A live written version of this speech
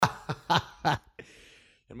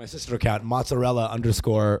And my sister account, mozzarella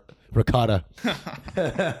 _ ricotta.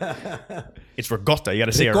 It's ricotta. You got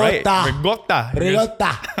to say it right. Ricotta.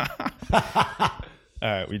 Ricotta. All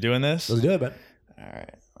right, we doing this? Let's do it, man. All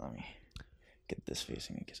right, let me get this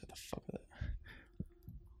facing in case what the fuck with it.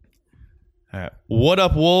 All right. What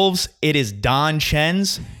up, Wolves? It is Don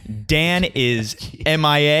Chen's. Dan is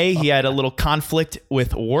MIA. He had a little conflict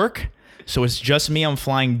with work, so it's just me. I'm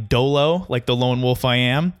flying dolo like the lone wolf I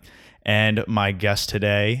am. And my guest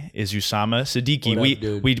today is Usama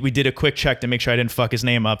Siddiqui. We did a quick check to make sure I didn't fuck his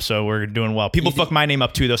name up, so we're doing well. People fuck my name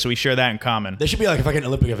up too, though, so we share that in common. There should be like a fucking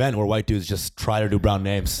Olympic event where white dudes just try to do brown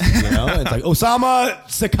names. You know, it's like Osama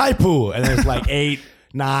Sekaipu, and there's like 8,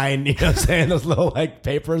 9. You know what I'm saying? Those little like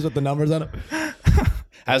papers with the numbers on them.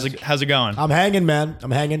 How's it going? I'm hanging, man. I'm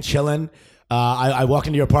hanging, chilling. I walked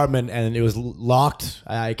into your apartment and it was locked.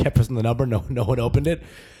 I kept pressing the number. No one opened it.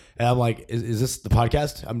 And I'm like, is this the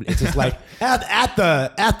podcast? It's just like at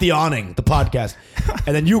the awning, the podcast.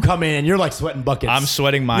 And then you come in and you're like sweating buckets. I'm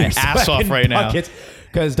sweating my ass off right now.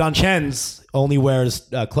 Because Don Chen's only wears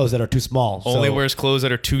clothes that are too small. Only wears clothes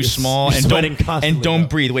that are too small and don't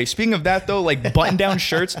breathe. Wait, speaking of that though, like button-down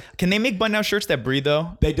shirts, can they make button-down shirts that breathe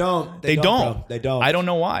though? They don't. They don't. Bro. They don't. I don't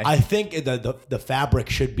know why. I think the fabric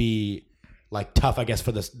should be like tough, I guess,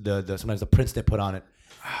 for the sometimes the prints they put on it.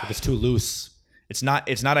 If it's too loose. It's not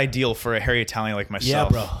ideal for a hairy Italian like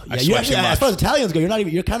myself. Yeah, bro. Yeah, you actually, as far as Italians go,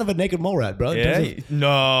 you're kind of a naked mole rat, bro. Yeah.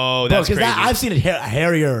 No, that's crazy. I've seen it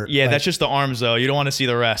hairier. Yeah, that's just the arms though. You don't want to see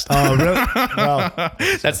the rest. Oh, really? Bro.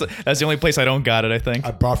 That's the only place I don't got it, I think.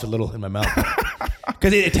 I barfed a little in my mouth.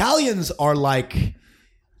 Because Italians are like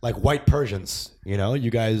white Persians. You know,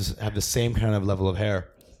 you guys have the same kind of level of hair.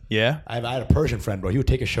 Yeah. I had a Persian friend, bro. He would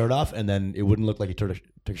take his shirt off, and then it wouldn't look like he took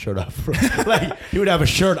a shirt off. Like he would have a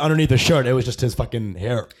shirt underneath the shirt. It was just his fucking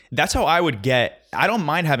hair. That's how I would get. I don't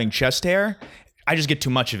mind having chest hair. I just get too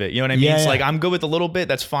much of it. You know what I mean? It's like I'm good with a little bit.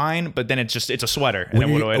 That's fine. But then it's a sweater. And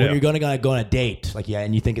then what do I do? When you're gonna go on a date, like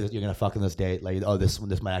and you think you're gonna fuck on this date, like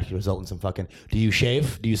this might actually result in some fucking. Do you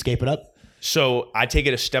shave? Do you scape it up? So I take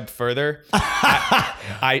it a step further.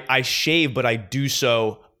 I shave, but I do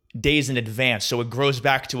so days in advance, so it grows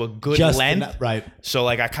back to a good length. Right. So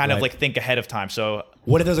like I kind of like think ahead of time. So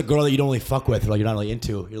what if there's a girl that you don't really fuck with, or like you're not really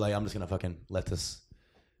into? You're like, I'm just gonna fucking let this.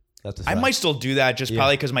 I might still do that, just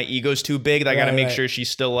probably because my ego's too big. That I gotta make sure she's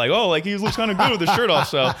still like, oh, like he looks kind of good with his shirt off.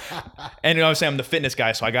 So, and you know what I'm saying, I'm the fitness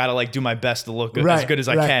guy, so I gotta like do my best to look as good as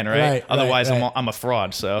I can, right? Otherwise, I'm a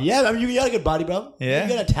fraud. So yeah, I mean, you got a good body, bro. Yeah, you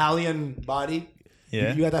got an Italian body.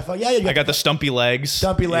 Yeah, you got that. I got the stumpy legs.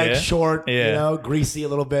 Short. You know, greasy a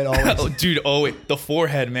little bit. Always. Dude, the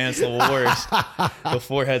forehead, man, it's the worst. The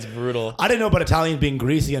forehead's brutal. I didn't know about Italians being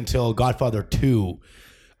greasy until Godfather 2,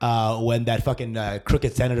 when that fucking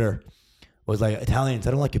crooked senator was like, Italians,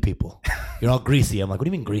 I don't like you people. You're all greasy. I'm like, what do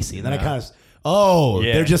you mean greasy? And then I kind of,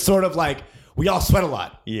 they're just sort of like, we all sweat a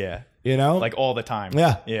lot. Yeah. You know, like all the time.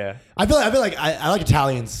 Yeah. Yeah. I feel like I like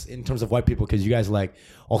Italians in terms of white people because you guys like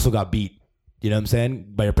also got beat. You know what I'm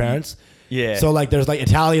saying? By your parents. Yeah. So like there's like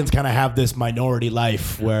Italians kind of have this minority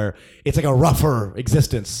life where it's like a rougher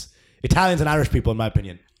existence. Italians and Irish people, in my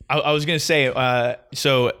opinion. I was going to say,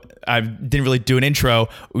 so I didn't really do an intro.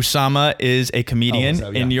 Usama is a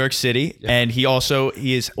comedian in New York City. Yeah. And he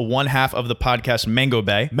is one half of the podcast Mango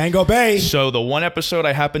Bay. Mango Bay. So the one episode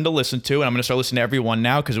I happened to listen to, and I'm going to start listening to every one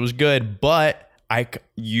now because it was good, but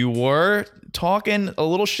you were talking a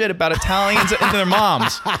little shit about Italians and their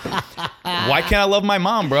moms. Why can't I love my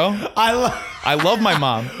mom, bro? I love my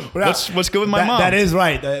mom. What's good with my mom? That is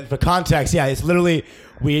right. For context, yeah, it's literally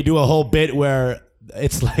we do a whole bit where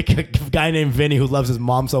it's like a guy named Vinny who loves his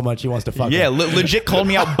mom so much he wants to fuck her. Yeah, legit called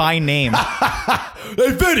me out by name.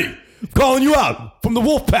 Hey, Vinny, I'm calling you out from the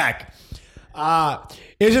wolf pack.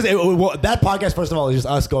 It's just that podcast. First of all, is just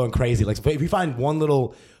us going crazy. Like if we find one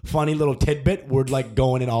little funny little tidbit, we're like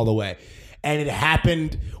going in all the way. And it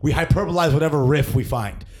happened. We hyperbolize whatever riff we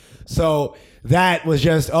find. So that was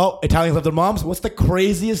just Italians love their moms. What's the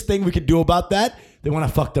craziest thing we could do about that? They want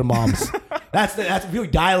to fuck their moms. That's if you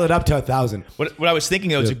dial it up to 1,000. What I was thinking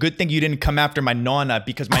though, it's a good thing you didn't come after my nonna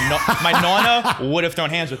because my nonna would have thrown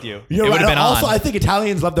hands with you. You're right. Also, I think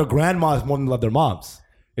Italians love their grandmas more than love their moms.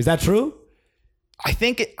 Is that true? I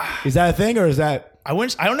think is that a thing or is that? I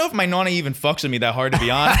don't know if my nonna even fucks with me that hard, to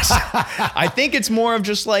be honest. I think it's more of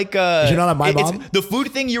just like you're not my mom? The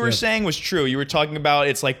food thing you were saying was true. You were talking about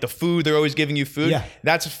it's like the food, they're always giving you food. Yeah.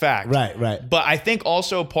 That's a fact. Right. But I think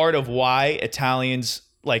also part of why Italians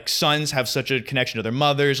like sons have such a connection to their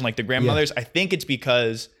mothers and like their grandmothers, I think it's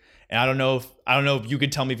because, and I don't know if you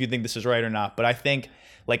could tell me if you think this is right or not, but I think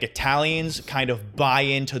like Italians kind of buy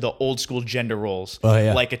into the old school gender roles. Oh,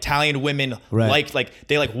 yeah. Like Italian women Right. like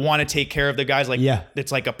they like want to take care of their guys. Like Yeah.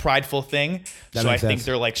 it's like a prideful thing. That So I makes think sense.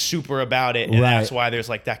 they're like super about it, and Right. that's why there's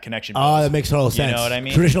like that connection. Oh, that makes total sense. You know what I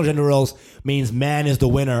mean? Traditional gender roles means man is the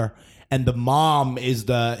winner and the mom is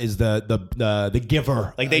the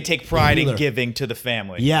giver. Like they take pride in healer. giving to the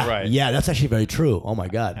family. Yeah, Right. yeah, that's actually very true. Oh my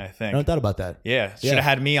god, I think. I never thought about that. Yeah. Should have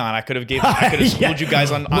had me on. I could have schooled Yeah. you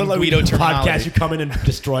guys on Well, like, Guido we do terminology. podcast, you come in and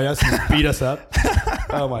destroy us, and beat us up.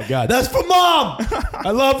 Oh my god, that's for mom.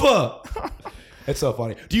 I love her. It's so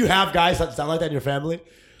funny. Do you have guys that sound like that in your family?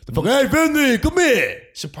 The fuck, hey, Vinny, come here.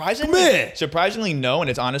 Surprisingly, no, and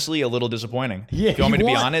it's honestly a little disappointing. Yeah, if you want me to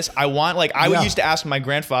be want- honest, I want like I Yeah. used to ask my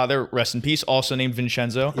grandfather, rest in peace, also named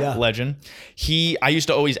Vincenzo, Yeah. legend. I used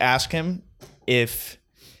to always ask him if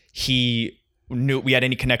he knew we had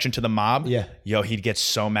any connection to the mob. Yeah. Yo, he'd get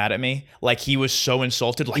so mad at me. Like he was so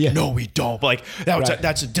insulted. Like, Yeah. no, we don't. But like Right.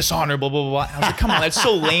 that's dishonorable. Blah blah blah. I was like, come on, that's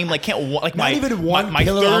so lame. Like like Not my even one my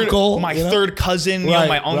killer third uncle, my you know? third cousin, you know, Right,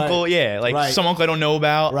 my uncle, right. yeah, like Right. some uncle I don't know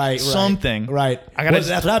about, Right, something, Right. I gotta. Well,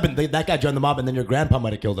 that's what happened. That guy joined the mob, and then your grandpa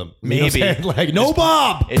might have killed him. You know what I'm Maybe. saying? Like no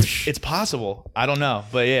mob. It's possible. I don't know,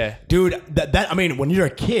 but yeah. Dude, that I mean, when you're a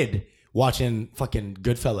kid watching fucking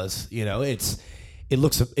Goodfellas, you know, it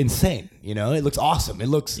looks insane. You know, it looks awesome. It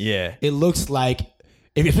looks like,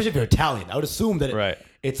 especially if you're Italian, I would assume that Right.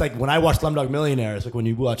 it's like when I watch Slumdog Millionaire. It's like when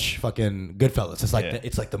you watch fucking Goodfellas. It's like Yeah.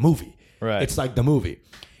 it's like the movie. Right. It's like the movie.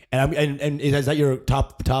 And is that your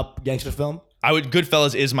top gangster film?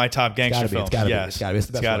 Goodfellas is my top gangster It's film. gotta be. Yes. It's gotta be. It's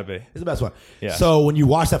the best gotta one. be. It's the best one. Yeah. So when you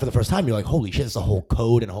watch that for the first time, you're like, holy shit, it's a whole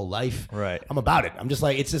code and a whole life. Right. I'm about it. I'm just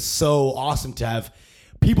like, it's just so awesome to have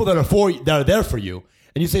people that are there for you.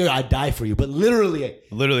 And you say, I die for you, but literally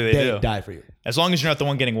Literally, they do. die for you. As long as you're not the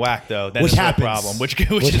one getting whacked, though, then Which it's happens. no problem. Which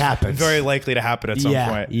is happens. very likely to happen at some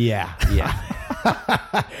point. Yeah.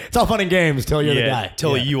 It's all fun and games till you're the guy.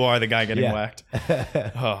 Till Yeah. you are the guy getting Yeah. whacked.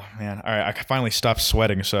 Oh man! All right, I finally stopped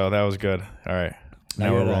sweating, so that was good. All right, Now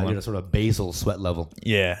now we're you're rolling. at a sort of basal sweat level.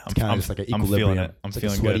 Yeah, Kind of just like an I'm equilibrium. feeling it. I'm It's like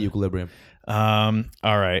feeling a sweaty good. equilibrium.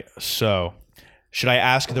 All right, so should I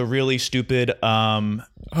ask the really stupid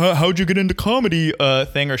how'd you get into comedy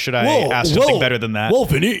thing, or should I ask something better than that? Whoa,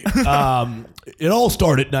 Vinny. It all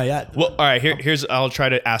started. Not yet. Well, all right. Here's. I'll try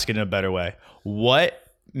to ask it in a better way.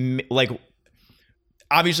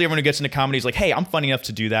 Obviously, everyone who gets into comedy is like, "Hey, I'm funny enough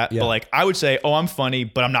to do that." Yeah. But like, I would say, "Oh, I'm funny,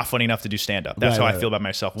 but I'm not funny enough to do stand up." That's Right, how I right, feel right. about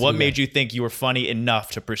myself. What made you think you were funny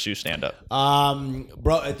enough to pursue stand up?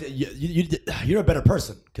 Bro, you're a better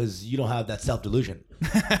person because you don't have that self delusion.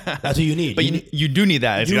 That's what you need. But you do need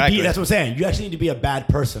that. Exactly. That's what I'm saying. You actually need to be a bad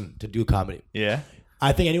person to do comedy. Yeah.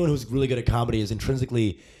 I think anyone who's really good at comedy is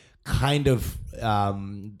intrinsically kind of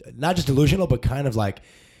not just delusional, but kind of like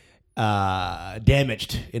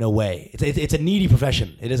damaged in a way. It's a needy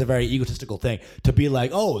profession. It is a very egotistical thing to be like,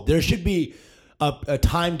 oh, there should be a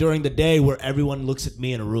time during the day where everyone looks at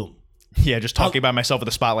me in a room. Yeah. Just talking about myself with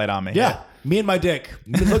the spotlight on me. Yeah, me and my dick.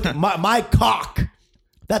 Look, my cock.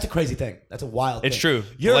 That's a crazy thing. That's a wild It's thing. true.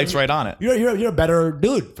 The light's right on it. You're a better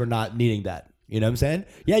dude for not needing that. You know what I'm saying?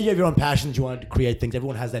 Yeah, you have your own passions. You want to create things.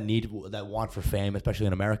 Everyone has that need, that want for fame, especially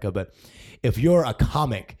in America. But if you're a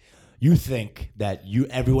comic, you think that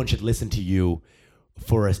everyone should listen to you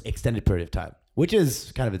for an extended period of time, which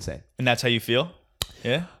is kind of insane. And that's how you feel.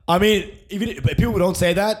 Yeah. I mean, even if people who don't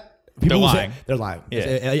say that, people They're who lying. they're lying. Yeah.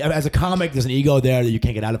 As a comic, there's an ego there that you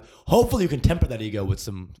can't get out of. Hopefully, you can temper that ego with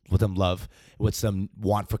some love, with some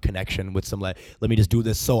want for connection, with some like, let me just do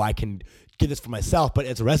this so I can give this for myself. But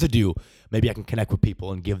as a residue, maybe I can connect with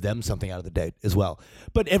people and give them something out of the day as well.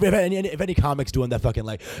 But if any comics doing that fucking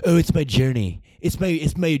like, oh, it's my journey, it's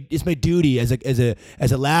my duty as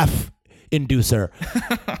a laugh inducer,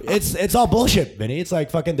 it's all bullshit, Vinny. It's like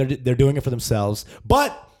fucking they're doing it for themselves,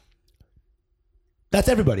 but. That's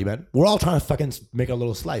everybody, man. We're all trying to fucking make a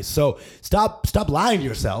little slice. So stop lying to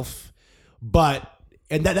yourself.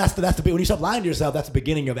 That's the when you stop lying to yourself, that's the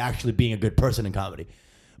beginning of actually being a good person in comedy.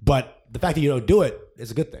 But the fact that you don't do it is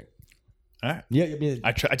a good thing. All right. Yeah, I mean,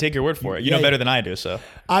 I take your word for it. You know better than I do. So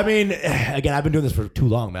I mean, again, I've been doing this for too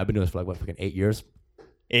long, man. I've been doing this for like fucking 8 years.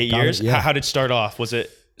 8 Comedy, years. yeah. How did it start off? Was it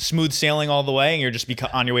smooth sailing all the way, and you're just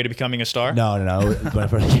on your way to becoming a star? No.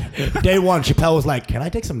 Day one, Chappelle was like, "Can I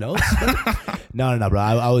take some notes?" No, bro.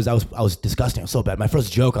 I was disgusting. I was so bad. My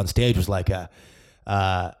first joke on stage was like,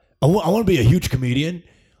 I want to be a huge comedian.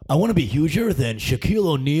 I want to be huger than Shaquille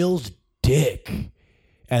O'Neal's dick.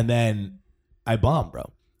 And then I bombed, bro.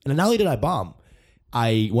 And not only did I bomb,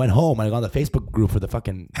 I went home and I got on the Facebook group for the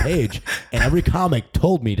fucking page, and every comic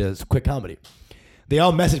told me to quit comedy. They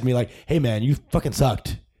all messaged me like, "Hey man, you fucking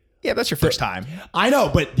sucked. Yeah, that's your first time. I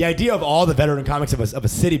know, but the idea of all the veteran comics of a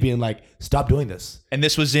city being like, stop doing this. And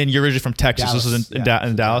this was you're originally from Texas. Dallas. This was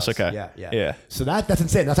in Dallas. Okay. Yeah. So that's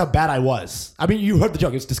insane. That's how bad I was. I mean, you heard the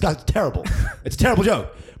joke. It's disgusting. It's terrible. It's a terrible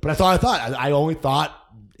joke. But that's all I thought. I only thought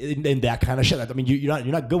in that kind of shit. I mean, you're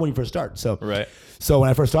not good when you first start. So right. So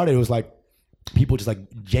when I first started, it was like people just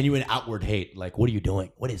like genuine outward hate. Like, what are you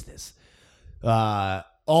doing? What is this?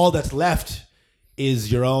 All that's left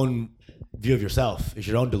is your own view of yourself, is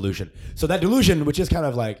your own delusion. So that delusion, which is kind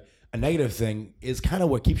of like a negative thing, is kind of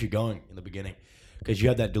what keeps you going in the beginning. Because you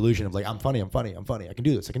have that delusion of like, I'm funny. I can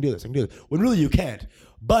do this. When really you can't.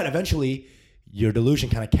 But eventually, your delusion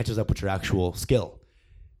kind of catches up with your actual skill.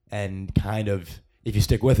 And kind of, if you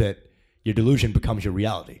stick with it, your delusion becomes your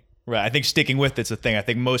reality. Right. I think sticking with it's a thing. I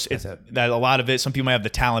think that a lot of it, some people might have the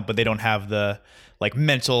talent, but they don't have the like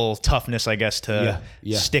mental toughness, I guess, to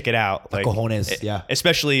stick it out. Like cojones,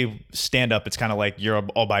 Especially stand up. It's kind of like you're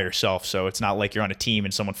all by yourself. So it's not like you're on a team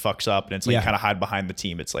and someone fucks up and it's like you kind of hide behind the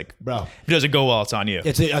team. It's like, bro, if it doesn't go well, it's on you.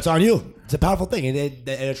 It's on you. It's a powerful thing. It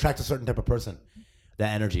attracts a certain type of person.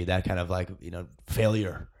 That energy, that kind of like,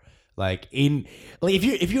 failure. Like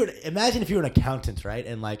if you imagine if you're an accountant, right?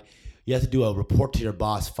 And like you have to do a report to your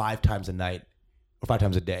boss 5 times a night or 5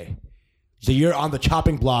 times a day. So you're on the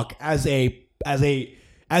chopping block as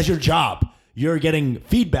your job. You're getting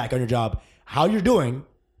feedback on your job, how you're doing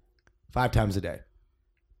 5 times a day.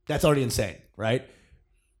 That's already insane, right?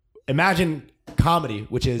 Imagine comedy,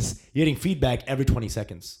 which is you're getting feedback every 20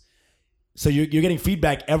 seconds. So you're getting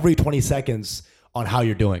feedback every 20 seconds on how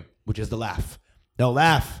you're doing, which is the laugh. No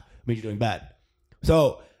laugh means you're doing bad.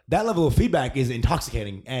 So that level of feedback is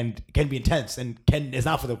intoxicating and can be intense and is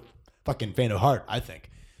not for the fucking faint of heart, I think.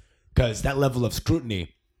 Because that level of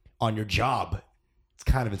scrutiny on your job, it's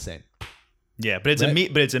kind of insane. Yeah, but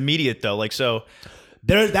it's immediate though. Like so,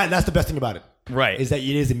 that's the best thing about it. Right. Is that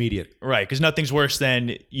it is immediate. Right. Because nothing's worse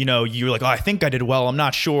than, you're like, oh, I think I did well. I'm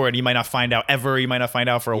not sure. And you might not find out ever. You might not find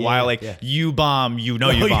out for a while. Like you bomb, you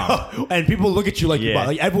bomb. And people look at you like you bomb.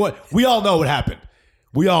 Like everyone, we all know what happened.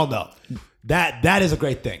 We all know. That is a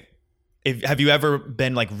great thing. Have you ever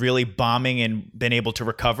been like really bombing and been able to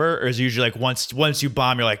recover? Or is it usually like once you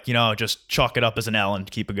bomb, you're like, just chalk it up as an L and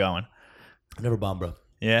keep it going? I've never bombed, bro.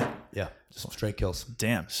 Yeah? Yeah. Just straight kills.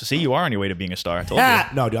 Damn. So see, you are on your way to being a star. I told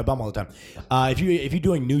you. No, dude, I bomb all the time. If you're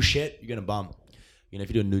doing new shit, you're gonna bomb. If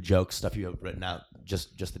you're doing new jokes, stuff you have written out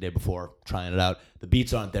just the day before, trying it out. The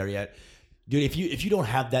beats aren't there yet, dude. If you don't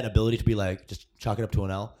have that ability to be like just chalk it up to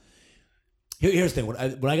an L. Here's the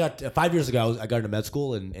thing. When I got 5 years ago, I got into med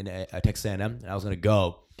school in Texas A&M, and I was gonna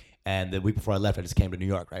go. And the week before I left, I just came to New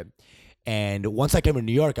York, right? And once I came to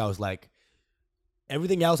New York, I was like,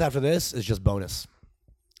 everything else after this is just bonus.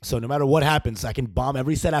 So no matter what happens, I can bomb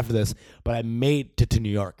every set after this, but I made it to New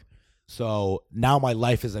York. So now my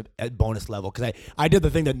life is at bonus level because I did the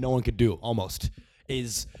thing that no one could do almost,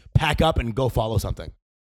 is pack up and go follow something.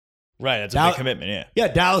 Right, that's a big commitment, yeah. Yeah,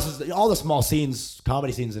 Dallas is all the small scenes,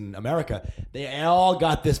 comedy scenes in America. They all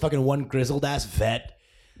got this fucking one grizzled ass vet.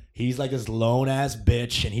 He's like this lone ass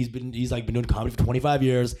bitch, and he's been doing comedy for 25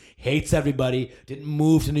 years. Hates everybody. Didn't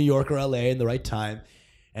move to New York or LA in the right time.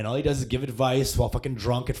 And all he does is give advice while fucking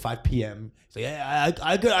drunk at 5 p.m. So yeah,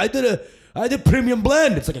 I did premium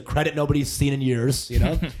blend. It's like a credit nobody's seen in years, You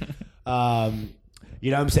know what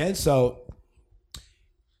I'm saying? So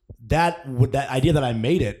that idea that I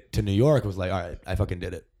made it to New York was like, all right, I fucking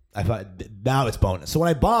did it. I thought now it's bonus. So when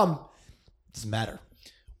I bomb, it doesn't matter.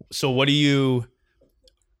 So what do you,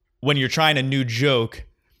 when you're trying a new joke,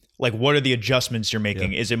 like what are the adjustments you're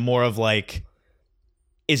making? Is it more of like,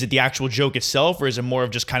 is it the actual joke itself, or is it more of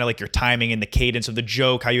just kind of like your timing and the cadence of the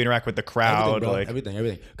joke, how you interact with the crowd?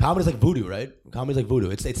 Everything. Comedy's like voodoo, right? Comedy's like voodoo.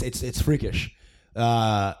 It's freakish.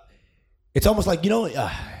 It's almost like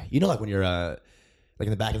like when you're like in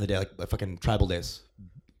the back in the day, like fucking tribal days,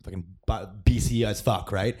 fucking BC as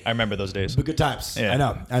fuck, right? I remember those days. But good times.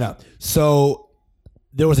 Yeah. I know. So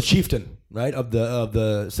there was a chieftain, right, of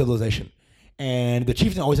the civilization, and the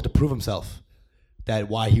chieftain always had to prove himself. That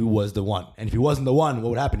why he was the one. And if he wasn't the one, what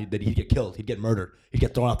would happen? He'd get killed. He'd get murdered. He'd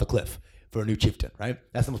get thrown off the cliff for a new chieftain, right?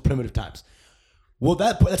 That's the most primitive times. Well,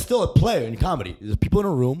 that's still a play in comedy. There's people in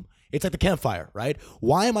a room. It's like the campfire, right?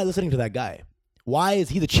 Why am I listening to that guy? Why is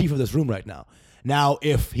he the chief of this room right now? Now,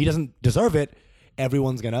 if he doesn't deserve it,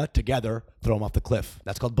 everyone's going to, together, throw him off the cliff.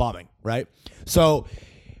 That's called bombing, right? So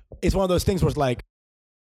it's one of those things where it's like,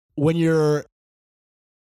 when you're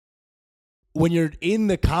in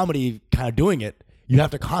the comedy kind of doing it, you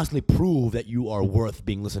have to constantly prove that you are worth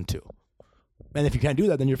being listened to. And if you can't do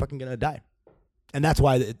that, then you're fucking going to die. And that's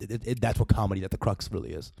why that's what comedy, that the crux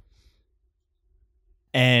really is.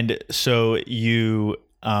 And so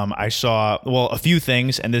I saw a few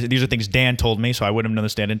things, and these are things Dan told me, so I wouldn't have known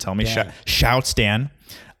this. Dan didn't tell me. Shouts, Dan.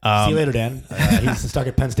 See you later, Dan. He's stuck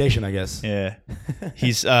at Penn Station, I guess. Yeah,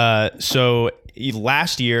 he's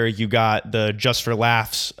last year you got the Just for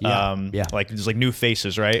Laughs, like there's like new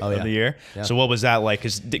faces, right, of the year. Yeah. So what was that like?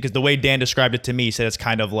 Because the way Dan described it to me, he said it's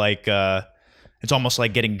kind of like it's almost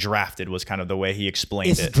like getting drafted was kind of the way he explained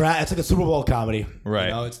it. It's like a Super Bowl comedy, right?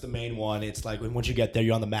 You know, it's the main one. It's like once you get there,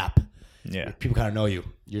 you're on the map. Yeah, people kind of know you.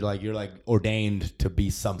 You're like ordained to be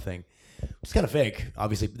something. It's kind of fake.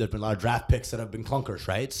 Obviously, there's been a lot of draft picks that have been clunkers,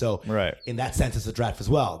 right? So, in that sense, it's a draft as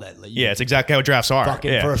well. It's exactly how drafts are.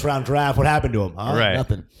 Fucking first round draft. What happened to him? Huh? Right.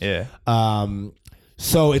 Nothing. Yeah.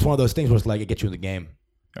 So it's one of those things where it's like it gets you in the game.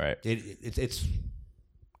 All right. It's.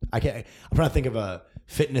 I'm trying to think of a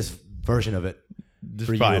fitness version of it.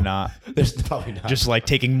 There's probably not. There's probably not. Just like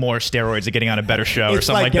taking more steroids and getting on a better show or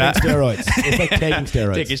something like that. Steroids. It's like taking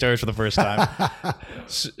steroids. Taking steroids for the first time.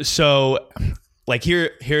 So, like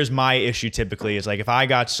here's my issue typically is like if I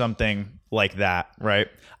got something like that, right?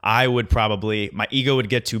 I would probably, my ego would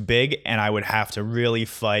get too big and I would have to really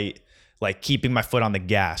fight like keeping my foot on the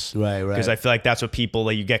gas. Right. Because I feel like that's what people,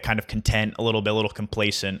 like you get kind of content, a little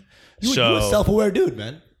complacent. You're a self-aware dude,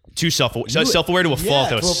 man. Too self-aware to a fault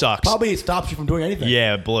that sucks. Probably it stops you from doing anything.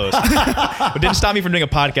 Yeah, it blows. But didn't stop me from doing a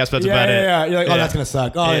podcast, but that's about it. Yeah. You're like, that's going to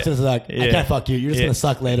suck. That's going to suck. I can't fuck you. You're just going to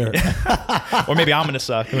suck later. Or maybe I'm going to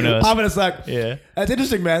suck. Who knows? I'm going to suck. Yeah. That's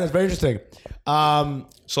interesting, man. That's very interesting.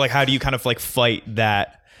 So like, how do you kind of like fight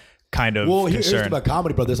that kind of concern? Here's about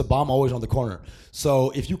comedy, bro. There's a bomb always on the corner. So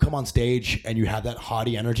if you come on stage and you have that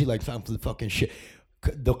haughty energy, like the fucking shit,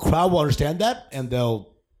 the crowd will understand that and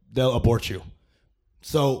they'll abort you.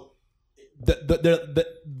 So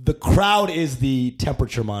the crowd is the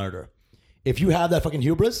temperature monitor. If you have that fucking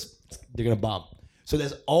hubris, they're gonna bomb. So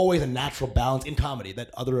there's always a natural balance in comedy that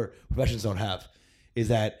other professions don't have. Is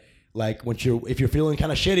that like if you're feeling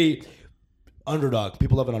kind of shitty, underdog.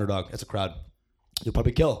 People love an underdog. That's a crowd. You'll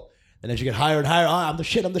probably kill. And as you get higher and higher, I'm the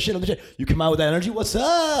shit. You come out with that energy. What's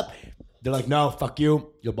up? They're like, no, fuck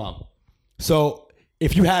you. You'll bomb. So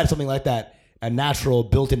if you had something like that, a natural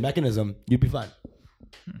built-in mechanism, you'd be fine.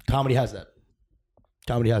 Comedy has that.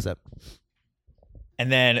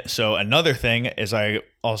 And then, so another thing is you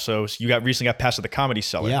recently got passed at the Comedy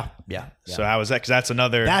Cellar. Yeah. So how was that? Because that's the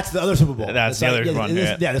other Super Bowl. That's the other one.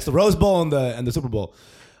 That's the Rose Bowl and the Super Bowl.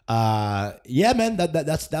 Man,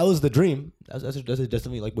 that was the dream. That's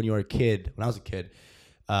definitely like when you were a kid. When I was a kid,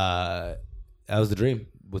 that was the dream.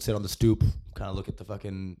 Would sit on the stoop, kind of look at the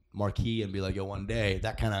fucking marquee and be like, yo, one day,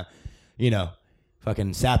 that kind of,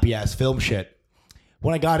 fucking sappy ass film shit.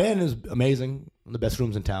 When I got in, it was amazing. One of the best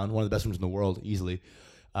rooms in town. One of the best rooms in the world, easily.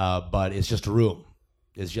 But it's just a room.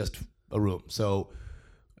 It's just a room. So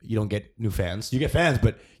you don't get new fans. You get fans,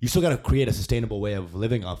 but you still got to create a sustainable way of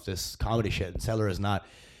living off this comedy shit. And Cellar is not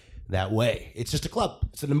that way. It's just a club.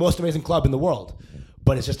 It's the most amazing club in the world.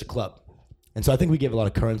 But it's just a club. And so I think we give a lot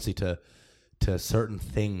of currency to certain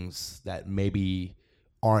things that maybe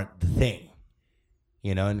aren't the thing.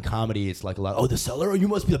 In comedy, it's like a lot. Oh, the Cellar? You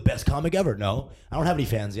must be the best comic ever. No, I don't have any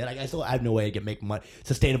fans yet. I still have no way to make money,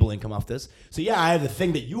 sustainable income off this. So yeah, I have the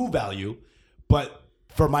thing that you value, but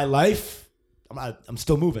for my life, I'm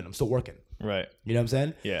still moving. I'm still working. Right. You know what I'm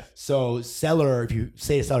saying? Yeah. So Cellar, if you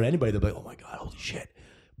say Cellar to anybody, they'll be like, oh my God, holy shit.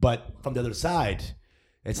 But from the other side,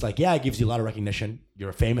 it's like, yeah, it gives you a lot of recognition.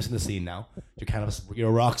 You're famous in the scene now. You're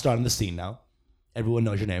a rock star in the scene now. Everyone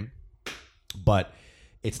knows your name. But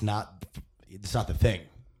it's not the thing.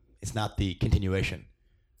 It's not the continuation.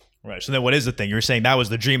 Right. So then what is the thing? You were saying that was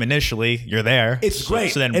the dream initially. You're there. It's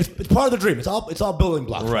great. So then it's part of the dream. It's all building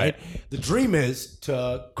blocks, right? The dream is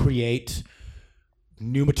to create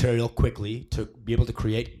new material quickly, to be able to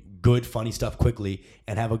create good, funny stuff quickly,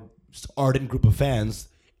 and have a ardent group of fans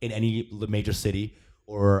in any major city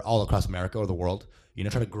or all across America or the world. Try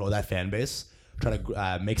to grow that fan base. Try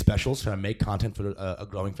to make specials. Try to make content for a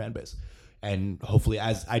growing fan base. And hopefully,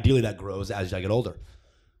 ideally, that grows as I get older.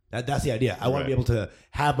 That's the idea. I want to be able to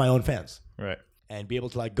have my own fans, right? And be able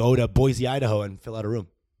to like go to Boise, Idaho, and fill out a room.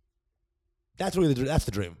 That's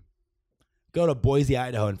the dream. Go to Boise,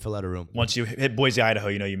 Idaho, and fill out a room. Once you hit Boise, Idaho,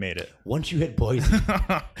 you made it. Once you hit Boise,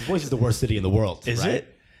 Boise's the worst city in the world. Is right?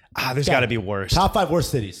 it? There's got to be worse. Top 5 worst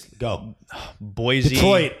cities. Go. Boise,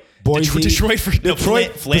 Detroit. Boise, Detroit,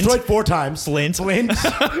 Flint. 4 times. Flint.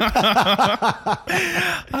 I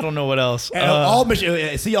don't know what else. All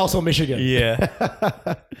Michigan. See also Michigan. Yeah.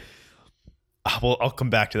 Well, I'll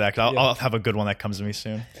come back to that because I'll have a good one that comes to me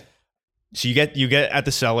soon. So you get at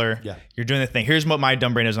the Cellar. Yeah. You're doing the thing. Here's what my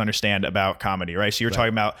dumb brain doesn't understand about comedy, right? So you're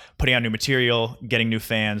talking about putting out new material, getting new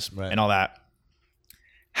fans, and all that.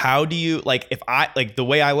 how do you the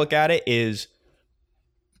way I look at it is,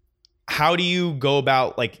 how do you go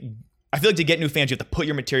about, like, I feel like to get new fans, you have to put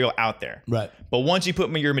your material out there. Right. But once you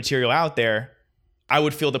put your material out there, I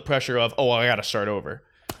would feel the pressure of, oh, I got to start over.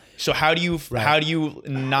 So how do you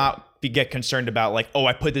not get concerned about, like, oh,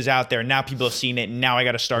 I put this out there, now people have seen it, now I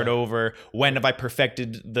got to start over. When have I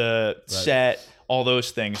perfected the set? All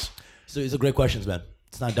those things. So these are great questions, man.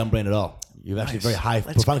 It's not dumb brain at all. You've actually very high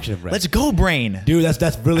functioning brain. Let's go, brain. Dude,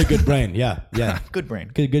 that's really good brain. Yeah. Good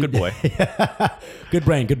brain. Good boy. Good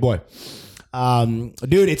brain. Good boy.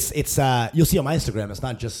 Dude, it's you'll see on my Instagram, it's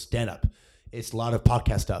not just stand up. It's a lot of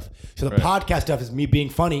podcast stuff. So the podcast stuff is me being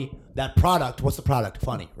funny. That product, what's the product?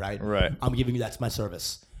 Funny, right? Right. I'm giving you, that's my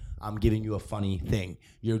service. I'm giving you a funny thing.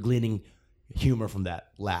 You're gleaning humor from that,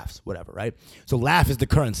 laughs, whatever, right? So laugh is the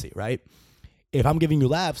currency, right? If I'm giving you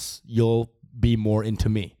laughs, you'll be more into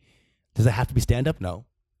me. Does it have to be stand-up? No.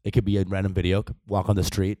 It could be a random video, could walk on the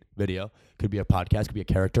street video, could be a podcast, could be a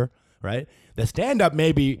character, right? The stand-up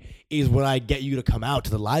maybe is when I get you to come out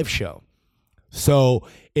to the live show. So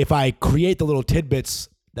if I create the little tidbits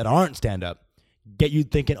that aren't stand-up, get you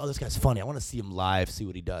thinking, oh, this guy's funny, I want to see him live, see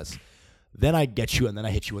what he does. Then I get you, and then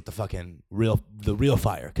I hit you with the fucking real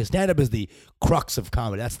fire. Because stand-up is the crux of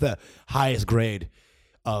comedy. That's the highest grade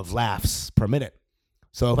of laughs per minute.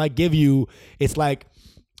 So if I give you, it's like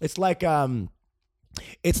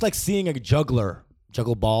seeing a juggler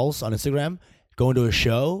juggle balls on Instagram, going to a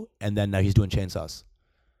show, and then now he's doing chainsaws.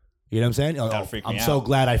 You know what I'm saying? I'm so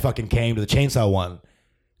glad I fucking came to the chainsaw one,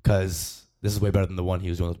 because this is way better than the one he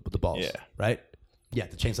was doing with the balls. Yeah. Right? Yeah,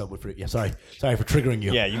 the chainsaw would. Yeah, sorry for triggering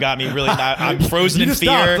you. Yeah, you got me really. I'm frozen in fear.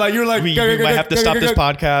 Stopped. Like, you're like, we might have to stop this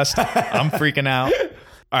podcast. I'm freaking out.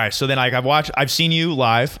 All right, so then I've seen you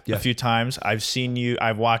live a few times.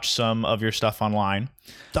 I've watched some of your stuff online.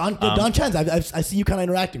 Don Chen's, I see you kind of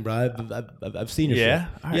interacting, bro. I've seen your shit.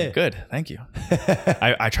 All right, good. Thank you.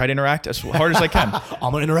 I try to interact as hard as I can.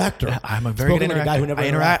 I'm an interactor. I'm a very good interactor. Guy who never I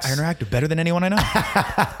interact better than anyone I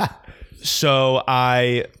know. So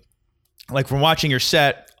from watching your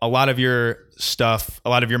set, a lot of your stuff, a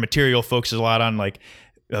lot of your material focuses a lot on like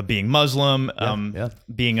being Muslim,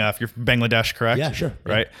 being if you're from Bangladesh, correct? Yeah, sure.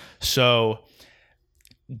 Right. Yeah. So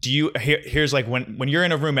here's like when you're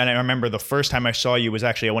in a room, and I remember the first time I saw you was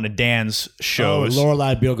actually at one of Dan's shows. Oh,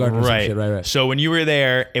 Lorelei Beale Gardner. Right. Right. So when you were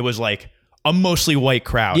there, it was like a mostly white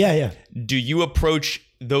crowd. Yeah. Do you approach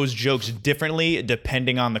those jokes differently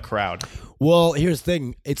depending on the crowd? Well, here's the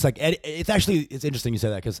thing. It's like, it's interesting you say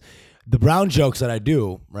that, because the brown jokes that I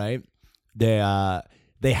do, right,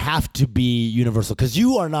 they have to be universal, because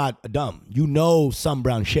you are not dumb. You know some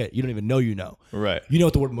brown shit. You don't even know you know. Right. You know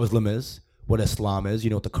what the word Muslim is, what Islam is, you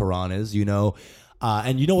know what the Quran is, you know,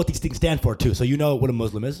 and you know what these things stand for too. So you know what a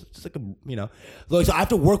Muslim is. It's like so I have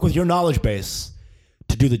to work with your knowledge base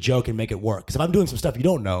to do the joke and make it work. Because if I'm doing some stuff you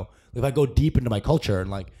don't know, if I go deep into my culture and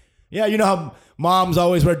like, yeah, you know how moms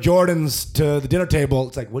always wear Jordans to the dinner table,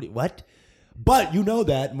 it's like, what? But you know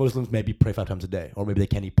that Muslims maybe pray 5 times a day, or maybe they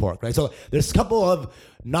can't eat pork, right? So there's a couple of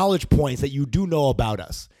knowledge points that you do know about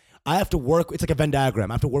us. I have to work, it's like a Venn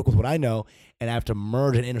diagram. I have to work with what I know, and I have to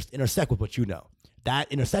merge and intersect with what you know.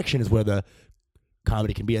 That intersection is where the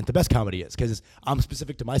comedy can be, and the best comedy is, because I'm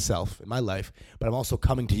specific to myself in my life, but I'm also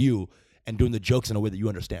coming to you and doing the jokes in a way that you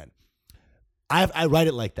understand. I write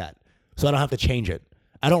it like that, so I don't have to change it.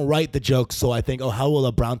 I don't write the jokes so I think, oh, how will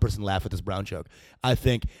a brown person laugh at this brown joke? I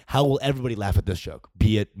think, how will everybody laugh at this joke?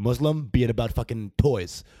 Be it Muslim, be it about fucking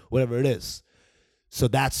toys, whatever it is. So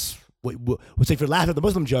that's what say if you're laughing at the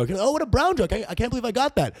Muslim joke, oh, what a brown joke. I can't believe I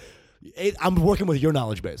got that. I'm working with your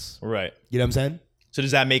knowledge base. Right. You know what I'm saying? So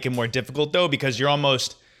does that make it more difficult though? Because you're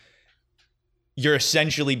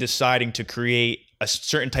essentially deciding to create a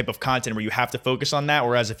certain type of content where you have to focus on that.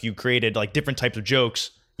 Whereas if you created like different types of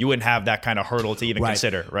jokes, you wouldn't have that kind of hurdle to even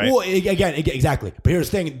consider, right? Well, again, exactly. But here's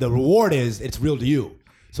the thing. The reward is it's real to you.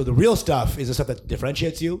 So the real stuff is the stuff that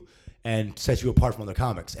differentiates you and sets you apart from other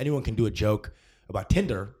comics. Anyone can do a joke about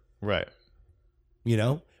Tinder. Right. You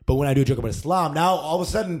know? But when I do a joke about Islam, now all of a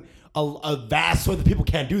sudden a vast swath of people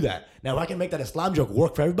can't do that. Now, if I can make that Islam joke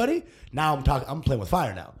work for everybody, now I'm playing with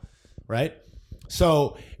fire now. Right?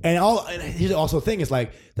 So, and here's also the thing is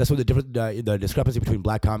like, that's what the discrepancy between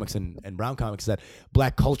black comics and brown comics is that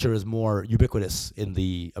black culture is more ubiquitous in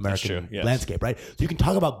the American landscape, right? So you can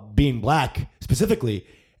talk about being black specifically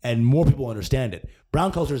and more people understand it.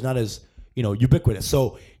 Brown culture is not as, ubiquitous.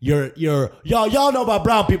 So y'all know about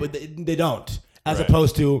brown people, they don't, as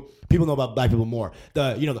opposed to people know about black people more.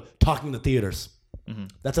 The talking in the theaters,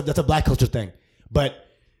 that's a black culture thing. But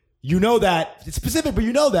you know that, it's specific, but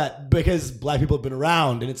you know that because black people have been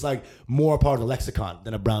around and it's like more part of the lexicon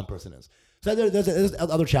than a brown person is. So there's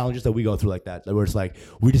other challenges that we go through like that, where it's like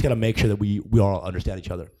we just got to make sure that we all understand each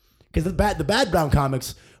other. Because the bad brown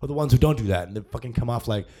comics are the ones who don't do that, and they fucking come off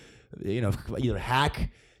like, either hack,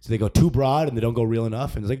 so they go too broad and they don't go real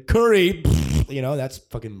enough, and it's like Curry, that's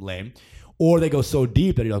fucking lame, or they go so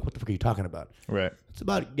deep that you're like, what the fuck are you talking about? Right. It's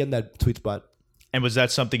about getting that sweet spot. And was that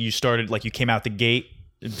something you started, like you came out the gate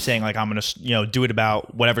saying like, I'm going to, do it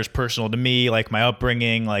about whatever's personal to me, like my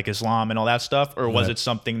upbringing, like Islam and all that stuff? Or was it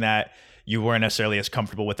something that you weren't necessarily as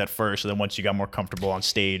comfortable with at first, and then once you got more comfortable on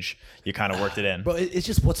stage, you kind of worked it in? Bro, it's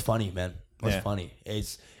just what's funny, man. What's funny?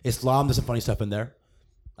 It's Islam. There's some funny stuff in there.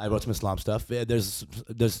 I wrote some Islam stuff. There's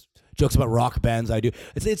jokes about rock bands I do.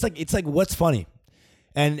 It's like what's funny?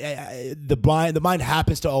 And the mind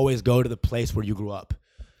happens to always go to the place where you grew up.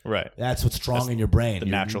 Right. That's what's strong in your brain. The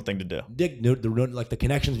natural thing to do. The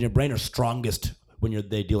connections in your brain are strongest when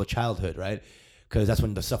they deal with childhood, right? Because that's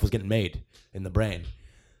when the stuff was getting made in the brain.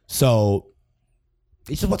 So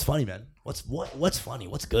it's just what's funny, man. What's funny?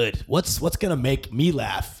 What's good? What's gonna make me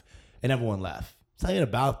laugh and everyone laugh? It's not even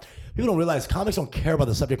about. People don't realize comics don't care about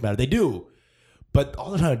the subject matter. They do, but all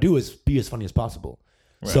they're trying to do is be as funny as possible.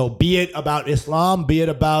 Right. So be it about Islam, be it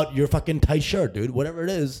about your fucking tight shirt, dude. Whatever it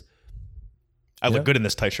is. I look good in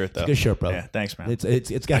this tight shirt, though. It's a good shirt, bro. Yeah, thanks, man.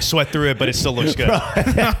 It's got. I sweat through it, but it still looks good.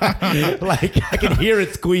 Like I can hear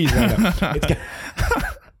it squeeze. Right now.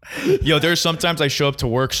 Yo, there's sometimes I show up to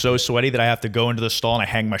work so sweaty that I have to go into the stall and I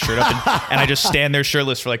hang my shirt up and I just stand there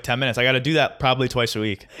shirtless for like 10 minutes. I got to do that probably twice a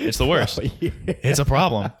week. It's the worst. It's a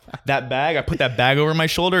problem. That bag, I put that bag over my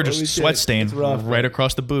shoulder, just sweat stain right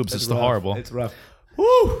across the boobs. It's horrible. It's rough.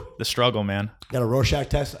 Woo! The struggle, man. Got a Rorschach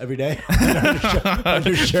test every day.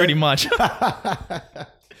 Pretty much. All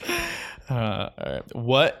right.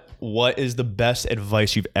 What is the best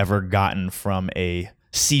advice you've ever gotten from a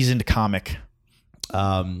seasoned comic?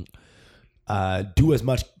 Do as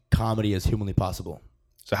much comedy as humanly possible.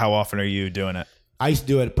 So how often are you doing it? I used to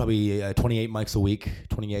do it probably 28 mics a week,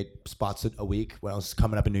 28 spots a week when I was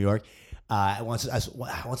coming up in New York. Once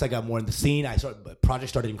I got more in the scene,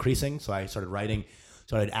 projects started increasing, so I started writing,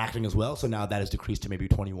 started acting as well. So now that has decreased to maybe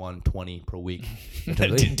 21, 20 per week.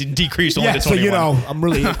 Decreased only to 21.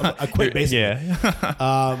 So I quit basically.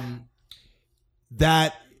 Yeah.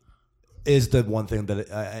 That is the one thing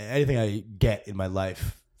that anything I get in my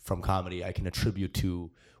life from comedy, I can attribute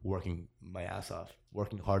to working my ass off,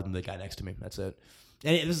 working harder than the guy next to me. That's it.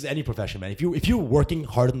 And this is any profession, man. If you're working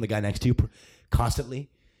harder than the guy next to you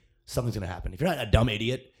constantly, something's gonna happen. If you're not a dumb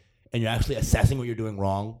idiot and you're actually assessing what you're doing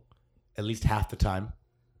wrong at least half the time,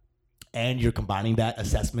 and you're combining that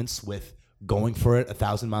assessments with going for it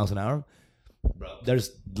 1,000 miles an hour, bro,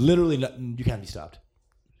 there's literally you can't be stopped.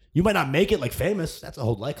 You might not make it like famous. That's a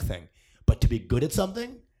whole life thing. But to be good at something,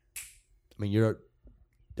 I mean,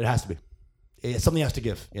 there has to be. Something has to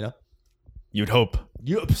give, You'd hope.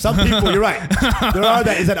 Some people, you're right.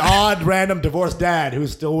 There is that odd, random divorced dad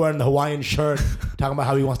who's still wearing the Hawaiian shirt, talking about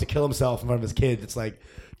how he wants to kill himself in front of his kids. It's like,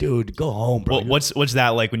 dude, go home, bro. Well, what's that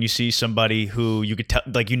like when you see somebody who you could tell,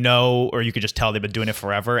 like or you could just tell they've been doing it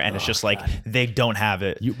forever, and it's just like they don't have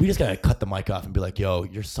it. We just gotta cut the mic off and be like, yo,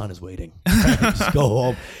 your son is waiting. Just go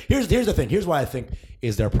home. Here's the thing. Here's why I think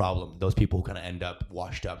is their problem. Those people who kind of end up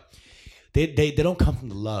washed up. They don't come from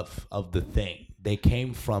the love of the thing. They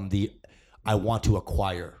came from the I want to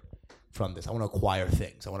acquire from this. I want to acquire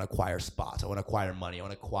things. I want to acquire spots. I want to acquire money. I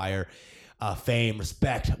want to acquire fame,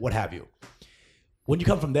 respect, what have you. When you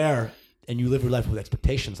come from there and you live your life with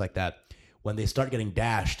expectations like that, when they start getting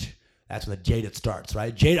dashed, that's when the jaded starts,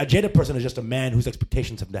 right? A jaded person is just a man whose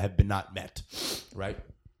expectations have been not met, right?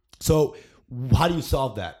 So how do you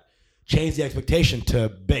solve that? Change the expectation to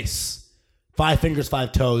base. 5 fingers,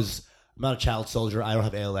 5 toes. I'm not a child soldier. I don't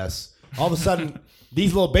have ALS. All of a sudden,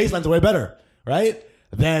 these little baselines are way better, right?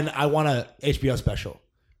 Then I want a HBO special,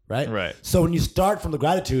 right? Right. So when you start from the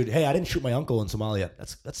gratitude, hey, I didn't shoot my uncle in Somalia.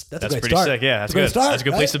 That's a great pretty start. sick. Yeah, that's good. That's a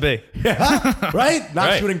good place to be. Yeah, right? Not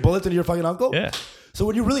Right. shooting bullets into your fucking uncle. Yeah. So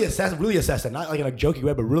when you really assess it, not like in a jokey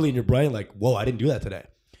way, but really in your brain, like, whoa, I didn't do that today.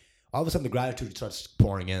 All of a sudden, the gratitude starts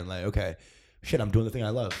pouring in. Like, okay, shit, I'm doing the thing I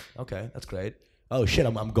love. Okay, that's great. Oh shit,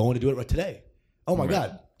 I'm going to do it right today. Oh my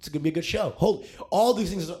God, it's gonna be a good show. All these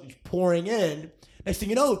things are pouring in. Next thing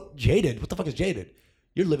you know, jaded. What the fuck is jaded?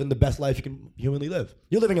 You're living the best life you can humanly live.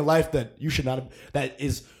 You're living a life that you should not have. That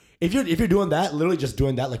is, if you're doing that, literally just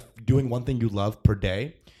doing that, like doing one thing you love per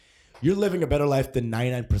day, you're living a better life than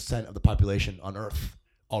 99% of the population on Earth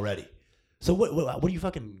already. So what are you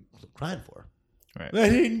fucking crying for? Right. I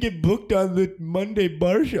didn't get booked on the Monday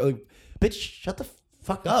bar show. Like, bitch, shut the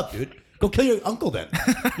fuck up, dude. Go kill your uncle then.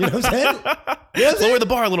 You know what I'm saying? You know what I'm saying? Lower the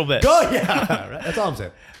bar a little bit. Go, yeah. Right? That's all I'm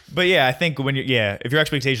saying. But yeah, I think when if your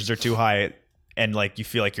expectations are too high and like you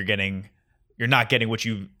feel like you're not getting what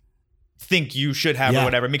you think you should have or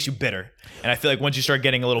whatever, it makes you bitter. And I feel like once you start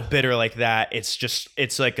getting a little bitter like that,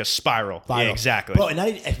 it's like a spiral. Yeah, exactly. Bro, and not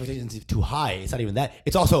even expectations too high. It's not even that.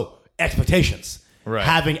 It's also expectations. Right.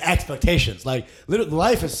 Having expectations. Like, literally,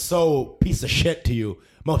 life is so piece of shit to you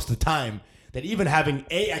most of the time that even having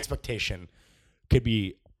a expectation could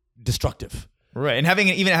be destructive. Right. And having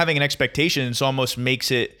an expectation almost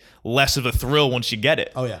makes it less of a thrill once you get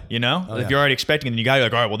it. Oh, yeah. You know? Oh, if yeah. you're already expecting it, and you got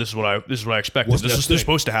like, all right, well, this is what I expected. This is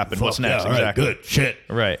supposed to happen. What's next? Yeah, all right, exactly. good shit.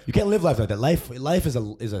 Right. You can't live life like that. Life is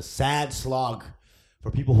a sad slog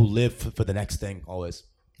for people who live for the next thing always.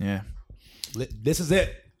 Yeah. This is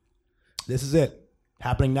it. This is it.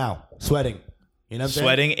 Happening now. Sweating. You know what I'm saying?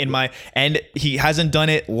 Sweating in my, and he hasn't done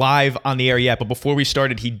it live on the air yet, but before we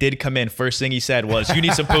started, he did come in. First thing he said was, you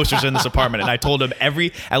need some posters in this apartment. And I told him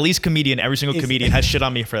every single comedian has shit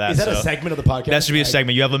on me for that. Is that a segment of the podcast? That should be a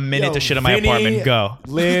segment. You have a minute to shit on my apartment. Go.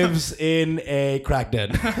 Lives in a crack den.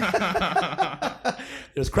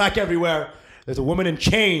 There's crack everywhere. There's a woman in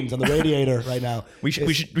chains on the radiator right now. We should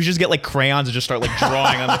just get like crayons and just start like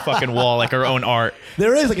drawing on the fucking wall like our own art.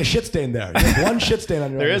 There is like a shit stain there. There's one shit stain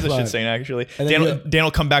on your. There is a front. shit stain actually. And Dan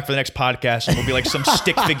will come back for the next podcast and we'll be like some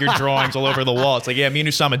stick figure drawings all over the wall. It's like, yeah, me and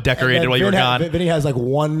Usama decorated while you were gone. Vinny has like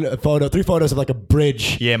three photos of like a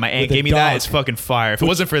bridge. Yeah, my aunt gave me that. It's fucking fire. If it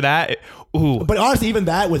wasn't for that, ooh. But honestly, even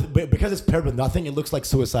that because it's paired with nothing, it looks like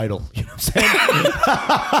suicidal. You know what I'm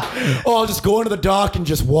saying? I'll just go into the dock and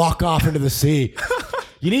just walk off into the sea.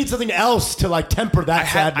 You need something else to like temper that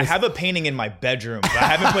sadness. I have a painting in my bedroom, but I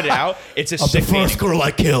haven't put it out. It's a of sick the first painting. girl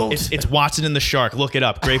I killed. It's Watson and the Shark. Look it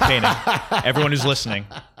up. Great painting. Everyone who's listening,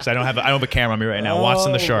 because I don't have a camera on me right now.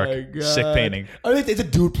 Watson the Shark. My God. Sick painting. I mean, it's a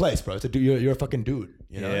dude place, bro. It's a dude. You're a fucking dude.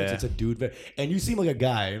 You know, Yeah. it's a dude, and you seem like a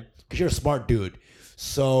guy because you're a smart dude.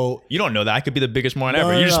 So You don't know that. I could be the biggest moron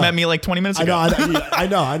ever. You just met me like 20 minutes ago. I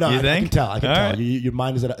know. You I think? can tell. All right. Your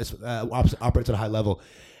mind is operates at a high level.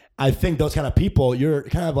 I think those kind of people, you're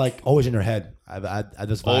kind of like always in your head.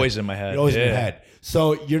 Always in my head. You're always in your Yeah. head.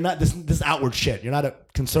 So you're not this outward shit. You're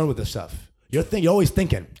not concerned with this stuff. You're always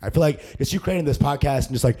thinking. I feel like just you creating this podcast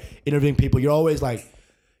and just like interviewing people, you're always like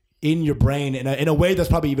in your brain in a way that's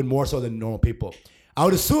probably even more so than normal people. I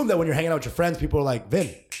would assume that when you're hanging out with your friends, people are like,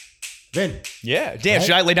 Vin. Yeah. Damn, Right?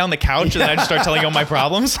 should I lay down the couch and then I just start telling you all my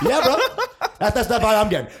problems? Yeah, bro. That's the vibe I'm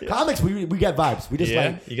getting. Comics, we get vibes. We just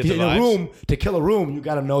You get the in vibes. a room, to kill a room, you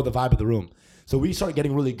got to know the vibe of the room. So we start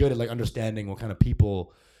getting really good at like understanding what kind of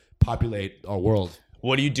people populate our world.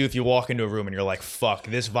 What do you do if you walk into a room and you're like, fuck,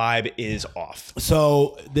 this vibe is off?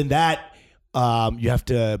 So then that you have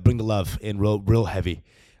to bring the love in real heavy.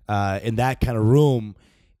 In that kind of room,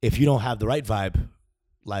 if you don't have the right vibe,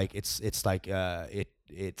 like it's like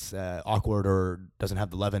it's awkward or doesn't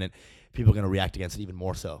have the love in it, people are gonna react against it even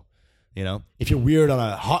more so. You know, if you're weird on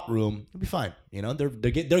a hot room, you'll be fine. You know, they're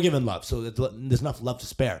giving love, so there's enough love to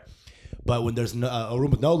spare. But when there's a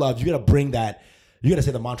room with no love, you gotta bring that. You gotta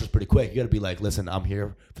say the mantras pretty quick. You gotta be like, listen, I'm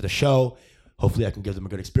here for the show. Hopefully, I can give them a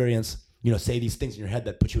good experience. You know, say these things in your head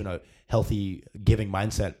that put you in a healthy, giving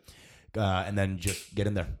mindset, and then just get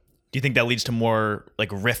in there. Do you think that leads to more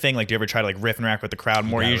like riffing? Like, do you ever try to like riff and interact with the crowd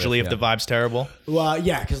more usually if the vibe's terrible? Well,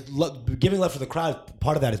 yeah, because giving love to the crowd,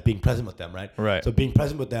 part of that is being present with them, right? Right. So being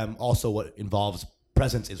present with them, also what involves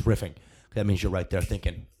presence is riffing. That means you're right there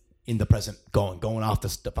thinking in the present, going off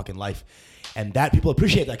the fucking life. And that people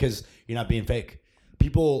appreciate that because you're not being fake.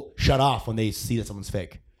 People shut off when they see that someone's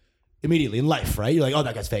fake. Immediately in life, right? You're like, oh,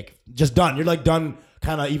 that guy's fake. Just done. You're like done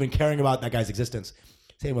kind of even caring about that guy's existence.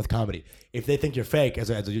 Same with comedy. If they think you're fake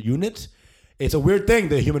as a unit, it's a weird thing,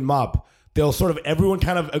 the human mob. They'll sort of, everyone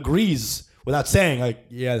kind of agrees without saying like,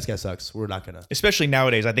 yeah, this guy sucks. We're not going to. Especially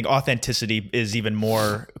nowadays, I think authenticity is even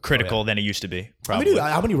more critical than it used to be. Probably. I mean, dude,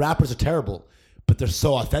 how many rappers are terrible, but they're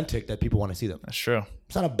so authentic that people want to see them? That's true.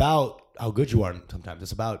 It's not about how good you are sometimes.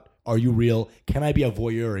 It's about, are you real? Can I be a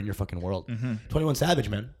voyeur in your fucking world? 21 Savage,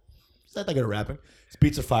 man. He's not that good at rapping. His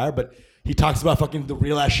beats are fire, but he talks about fucking the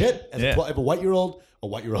real ass shit. As a white-year-old.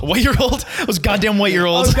 White-year-old? Those goddamn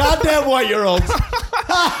white-year-olds. Goddamn white-year-olds.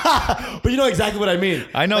 But you know exactly what I mean.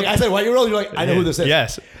 I know. Like I said white-year-old, you're like, I know who this is.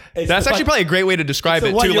 Yes. It's That's actually probably a great way to describe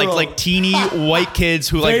it too. Like teeny white kids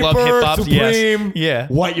who like love hip hop. Supreme, Yes. Yeah.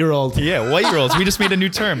 White-year-old. Yeah, white-year-olds. We just made a new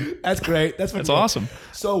term. That's great. That's awesome.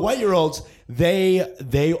 So white-year-olds, they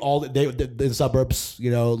all the suburbs, you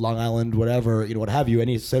know, Long Island, whatever, you know, what have you,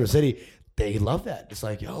 any city, they love that. It's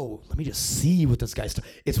like, yo, let me just see what this guy's.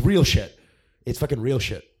 It's real shit. It's fucking real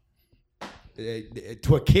shit.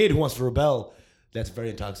 To a kid who wants to rebel, That's very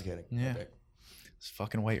intoxicating. Yeah. Okay. It's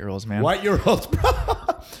fucking white-year-olds, man. White-year-olds, bro.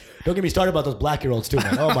 Don't get me started about those black-year-olds too,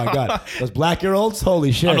 man. Oh my god, those black-year-olds,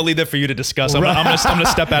 holy shit. I'm gonna leave that for you to discuss. I'm gonna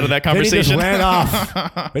step out of that Vinny just conversation. ran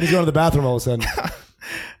off. Vinny's going to the bathroom all of a sudden.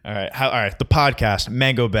 All right. All right. The podcast,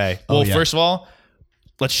 Mango Bay. Well, yeah. first of all,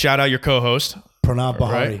 let's shout out your co-host. Pranav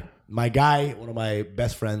Bahari, Right. my guy, one of my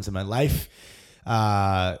best friends in my life.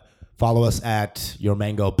 Follow us at Your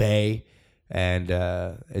Mango Bay, and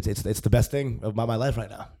it's the best thing about my life right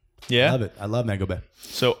now. Yeah. I love it. I love Mango Bay.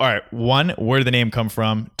 So, all right. 1, where did the name come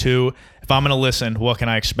from? 2, if I'm going to listen, what can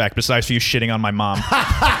I expect besides for you shitting on my mom?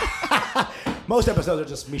 Most episodes are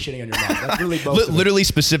just me shitting on your mom. That's really most of it. Literally,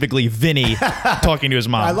 specifically, Vinny talking to his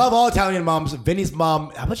mom. I love all Italian moms. Vinny's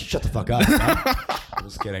mom. How about you shut the fuck up? Man? I'm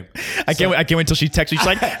just kidding. I can't wait until she texts me. She's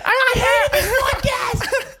like, I hate this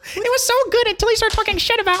podcast. It was so good until he started talking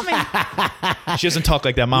shit about me. She doesn't talk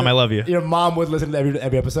like that. Mom, I love you. Your mom would listen to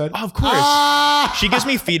every episode? Of course. She gives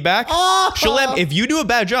me feedback. She'll if you do a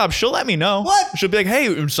bad job, she'll let me know. What? She'll be like, hey,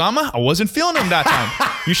 Usama, I wasn't feeling him that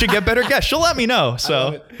time. You should get better guests. She'll let me know.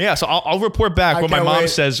 So, yeah, so I'll report back I what my can't mom wait.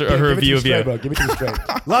 says or Give her it to view me of straight, you. Bro. Give it to me straight.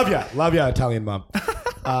 Love ya, Italian mom.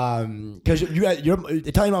 Because your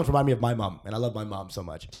Italian moms remind me of my mom, and I love my mom so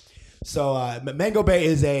much. So Mango Bay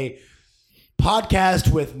is a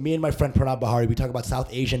podcast with me and my friend Pranav Bahari. We talk about South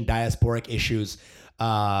Asian diasporic issues,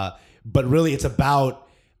 but really it's about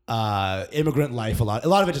immigrant life a lot. A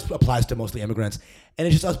lot of it just applies to mostly immigrants, and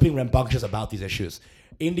it's just us being rambunctious about these issues.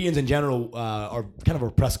 Indians in general are kind of a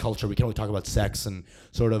repressed culture. We can only talk about sex and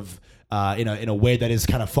sort of in a way that is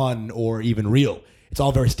kind of fun or even real. It's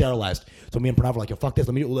all very sterilized. So me and Pranav were like, yo, fuck this.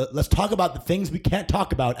 Let's talk about the things we can't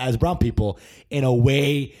talk about as brown people in a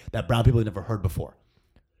way that brown people have never heard before.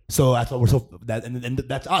 So that's what and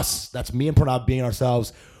that's us. That's me and Pranav being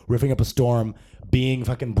ourselves, riffing up a storm, being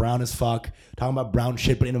fucking brown as fuck, talking about brown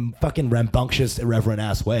shit, but in a fucking rambunctious, irreverent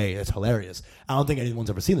ass way. It's hilarious. I don't think anyone's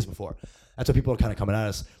ever seen this before. That's what people are kind of coming at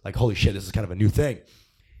us like, holy shit, this is kind of a new thing.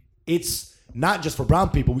 It's not just for brown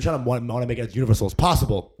people. We try to want to make it as universal as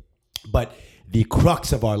possible, but the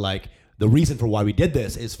crux of our the reason for why we did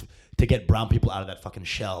this is to get brown people out of that fucking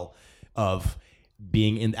shell of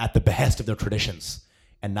being at the behest of their traditions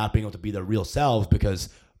and not being able to be their real selves because,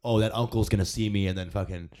 oh, that uncle's going to see me and then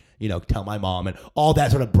fucking, tell my mom and all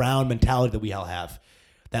that sort of brown mentality that we all have,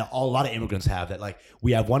 that a lot of immigrants have, that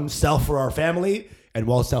we have one self for our family and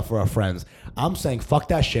one self for our friends. I'm saying fuck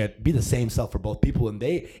that shit. Be the same self for both people, and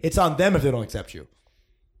it's on them if they don't accept you.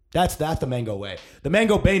 That's the Mango way. The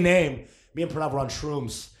Mango Bay name, me and Pranav were on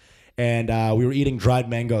shrooms, and we were eating dried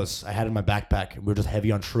mangoes. I had it in my backpack, and we were just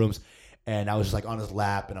heavy on shrooms, and I was just on his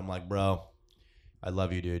lap, and I'm like, bro, I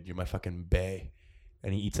love you, dude. You're my fucking bae.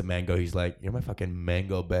 And he eats a mango. He's like, you're my fucking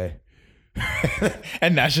Mango Bay.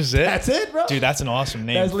 And that's just it? That's it, bro. Dude, that's an awesome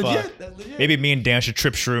name. That's Fuck. legit. That's legit. Maybe me and Dan should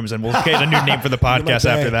trip shrooms and we'll get a new name for the podcast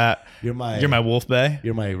bae. after that. You're my Wolf Bay.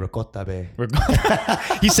 You're my ricotta bay.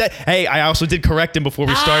 He said, hey, I also did correct him before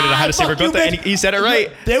we started on how to say fuck you, ricotta, and bitch. he said it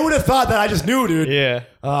right. They would have thought that I just knew, dude. Yeah.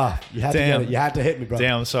 You had to Damn. get it. You had to hit me, bro.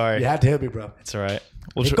 Damn, I'm sorry. You had to hit me, bro. It's all right.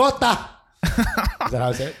 We'll Ricotta. Is that how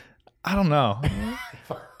I say it? I don't know.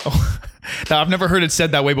 Now, I've never heard it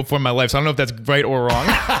said that way before in my life, so I don't know if that's right or wrong.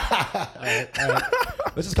 All right.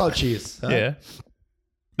 Let's just call it cheese. Huh? Yeah.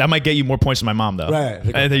 That might get you more points than my mom, though. Right.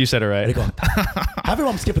 I think you said it right. Ricotta. Have your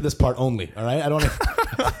mom skip this part only, all right? I don't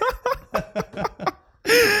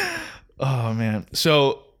Oh, man.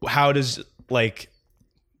 So how does, the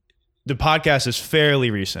podcast is fairly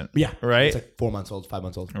recent. Yeah. Right? It's 4 months old, 5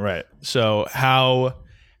 months old. Right. So how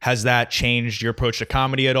has that changed your approach to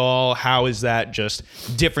comedy at all? How is that just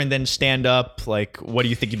different than stand-up? What do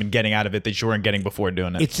you think you've been getting out of it that you weren't getting before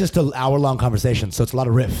doing it? It's just an hour-long conversation, so it's a lot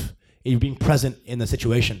of riff. You're being present in the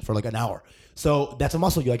situation for an hour. So that's a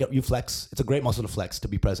muscle you flex. It's a great muscle to flex, to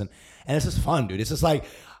be present. And it's just fun, dude. It's just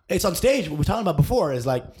it's on stage. What we were talking about before is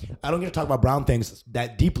I don't get to talk about brown things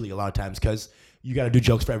that deeply a lot of times because you got to do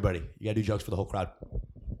jokes for everybody. You got to do jokes for the whole crowd.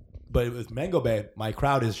 But with Mango Bay, my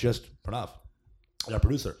crowd is just Pranav, our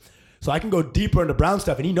producer. So I can go deeper into brown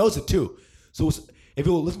stuff, and he knows it too. So if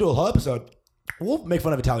you'll listen to a whole episode, we'll make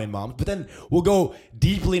fun of Italian moms, but then we'll go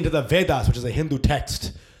deeply into the Vedas, which is a Hindu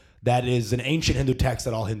text that is an ancient Hindu text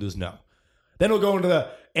that all Hindus know. Then we'll go into the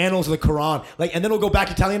annals of the Quran, and then we'll go back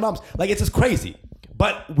to Italian moms. It's just crazy.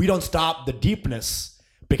 But we don't stop the deepness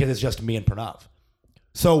because it's just me and Pranav.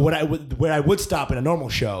 So where I would stop in a normal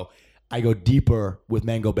show, I go deeper with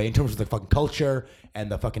Mango Bay in terms of the fucking culture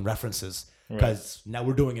and the fucking references because now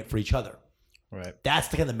we're doing it for each other. Right. That's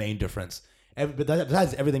the kind of main difference.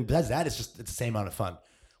 Besides that, it's the same amount of fun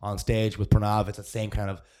on stage with Pranav. It's the same kind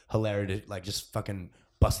of hilarity, just fucking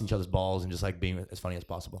busting each other's balls and just like being as funny as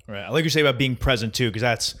possible. Right. I like what you say about being present too, because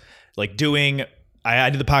that's like doing.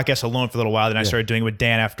 I did the podcast alone for a little while, then I started doing it with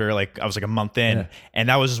Dan after like I was like a month in, and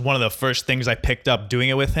that was one of the first things I picked up doing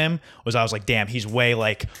it with him. Was I was like, damn, he's way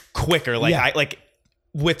like quicker. Like I like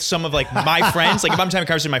with some of like my friends, like if I'm having a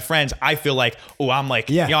conversation with my friends, I feel like, oh, I'm like,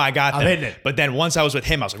 yo, I got them. hitting it. But then once I was with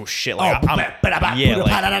him, I was like, oh shit, like I'm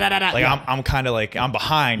kind of like I'm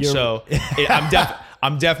behind. So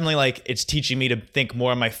I'm definitely like it's teaching me to think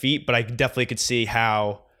more on my feet, but I definitely could see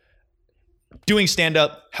how doing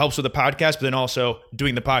stand-up helps with the podcast, but then also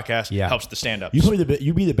doing the podcast helps with the stand-up.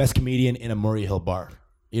 You'd be the best comedian in a Murray Hill bar.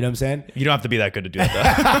 You know what I'm saying? You don't have to be that good to do it, though.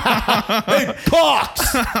 Hey,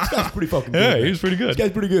 Cox! This guy's pretty fucking good. Yeah, he's pretty good. This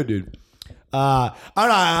guy's pretty good, dude. I don't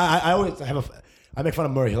know. I always I make fun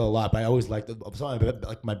of Murray Hill a lot, but I always like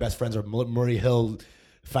my best friends are Murray Hill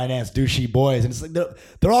finance douchey boys, and it's like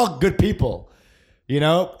they're all good people. You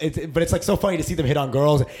know? But it's like so funny to see them hit on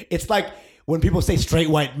girls. It's like when people say straight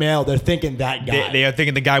white male, they're thinking that guy. They are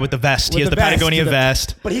thinking the guy with the vest. He has the Patagonia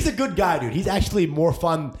vest. But he's a good guy, dude. He's actually more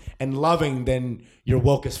fun and loving than your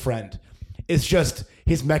wokest friend. It's just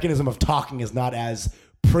his mechanism of talking is not as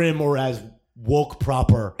prim or as woke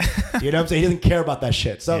proper. You know what I'm saying? He doesn't care about that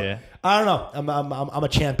shit. So I don't know. I'm a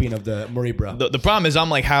champion of the Murray bro. The problem is I'm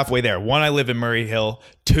like halfway there. One, I live in Murray Hill.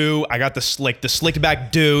 Two, I got the slicked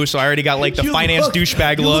back do, so I already got like the finance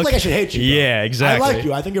douchebag look. look. Look like I should hate you. Bro. Yeah, exactly. I like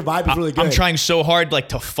you. I think your vibe is really good. I'm trying so hard like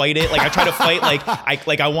to fight it. Like I try to fight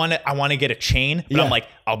I want to get a chain, but I'm like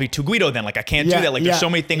I'll be too Guido then. Like I can't do that. Like there's so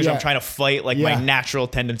many things I'm trying to fight like my natural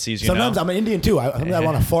tendencies. Sometimes I'm an Indian too. Sometimes I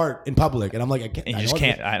want to fart in public, and I'm like, I can't. And you just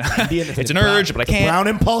can't. It's an urge, but I can't. Brown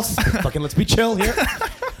impulse. Fucking let's be chill here.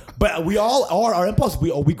 But we all are our impulse.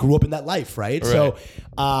 We grew up in that life, right? So,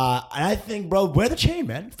 and I think, bro, wear the chain,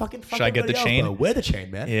 man. Fucking. Should I get the chain? Bro. Wear the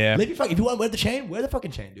chain, man. Yeah. If you want to wear the chain, wear the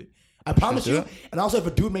fucking chain, dude. I promise you. And also, if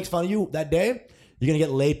a dude makes fun of you that day, you're gonna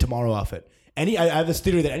get laid tomorrow off it. I have this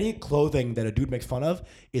theory that any clothing that a dude makes fun of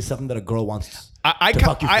is something that a girl wants to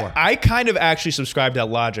fuck you for. I kind of actually subscribe to that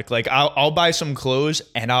logic. Like I'll buy some clothes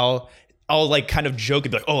and I'll like kind of joke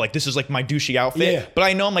and be like, oh, like this is like my douchey outfit. Yeah. But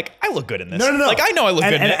I know I'm like, I look good in this. No. Like I know I look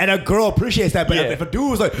good in it. And a girl appreciates that. But if a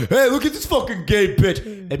dude was like, hey, look at this fucking gay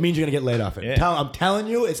bitch, it means you're going to get laid off it. Yeah. I'm telling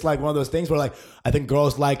you, it's like one of those things where like, I think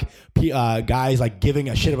girls like guys like giving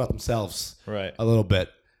a shit about themselves a little bit.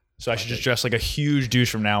 So I should just dress like a huge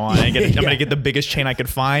douche from now on. I'm gonna get the biggest chain I could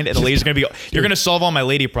find, and the lady's gonna be. You're gonna solve all my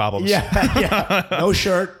lady problems. Yeah. No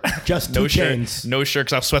shirt, just two chains. No shirt,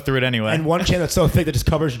 because I'll sweat through it anyway. And one chain that's so thick that just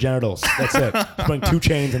covers your genitals. That's it. Just putting two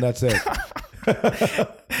chains and that's it.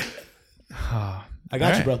 I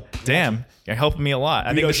got you, bro. Damn, you're helping me a lot.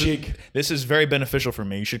 I think this is very beneficial for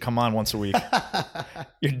me. You should come on once a week.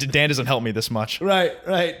 Dan doesn't help me this much. Right.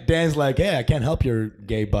 Dan's like, hey, I can't help your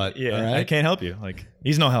gay butt. Yeah, all right? I can't help you. Like,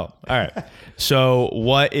 he's no help. All right. So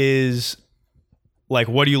what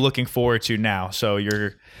are you looking forward to now? So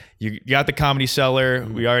you got the Comedy Cellar.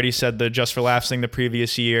 We already said the Just for Laughs thing the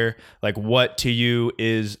previous year. Like, what to you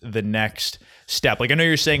is the next step? Like, I know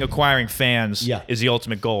you're saying acquiring fans is the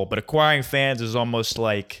ultimate goal, but acquiring fans is almost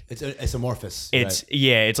like it's amorphous.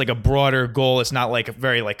 It's like a broader goal. It's not like a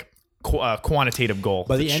very like quantitative goal.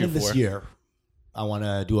 By the end of this year, I want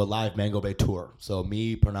to do a live Mango Bay tour. So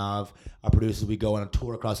me, Pranav, our producers, we go on a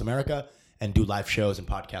tour across America and do live shows and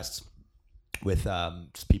podcasts with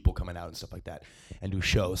just people coming out and stuff like that, and do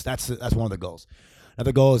shows. That's one of the goals.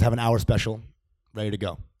 Another goal is have an hour special ready to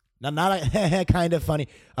go. Not a kind of funny,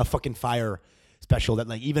 a fucking fire special that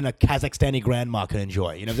like even a Kazakhstani grandma can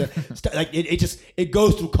enjoy. You know what I'm saying? Like it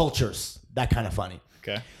goes through cultures. That kind of funny.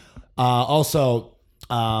 Okay. Also,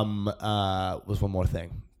 was one more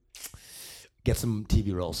thing. Get some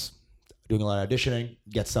TV roles. Doing a lot of auditioning.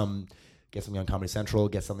 Get something on Comedy Central.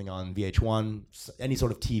 Get something on VH1. Any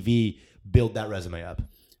sort of TV. Build that resume up.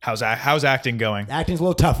 How's acting going? Acting's a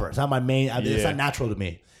little tougher. It's not my main. It's not natural to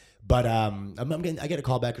me. But I get a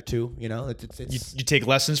call back or two. You know, it's you take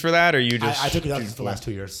lessons for that, or you just I took lessons for the last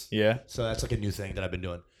 2 years. Yeah. So that's like a new thing that I've been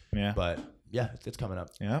doing. Yeah. But yeah, it's coming up.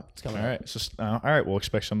 Yeah, it's coming all up. Right. So all right, we'll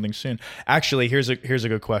expect something soon. Actually, here's a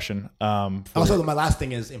good question. Also, my last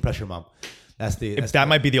thing is impress your mom. That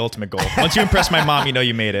might be the ultimate goal. Once you impress my mom, you know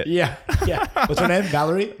you made it. Yeah. What's her name?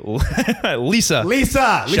 Valerie? Lisa.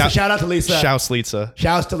 Shout out to Lisa. Shouts Lisa.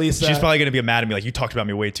 Shouts to Lisa. She's probably gonna be mad at me. Like, you talked about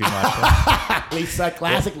me way too much. Lisa,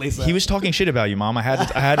 classic Lisa. He was talking shit about you, Mom. I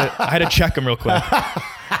had to check him real quick.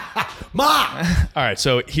 Ma! All right,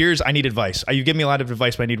 so I need advice. You give me a lot of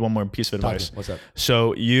advice, but I need one more piece of advice. What's up?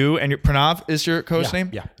 So you and Pranav is your co-host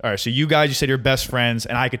name? Yeah. All right, so you guys, you said you're best friends,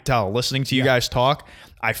 and I could tell, listening to you guys talk,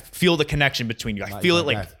 I feel the connection between you. I feel it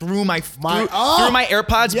like through my through my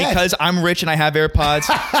AirPods because I'm rich and I have AirPods.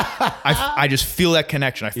 I just feel that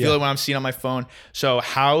connection. I feel it when I'm seeing on my phone. So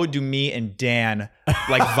how do me and Dan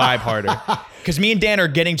like vibe harder? Because me and Dan are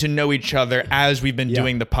getting to know each other as we've been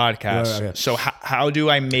doing the podcast. Right. So how do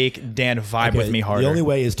I make Dan vibe with me harder? The only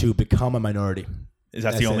way is to become a minority. Is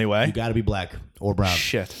that the only way? You got to be black or brown.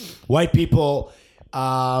 Shit. White people, you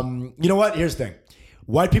know what? Here's the thing.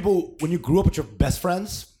 White people, when you grew up with your best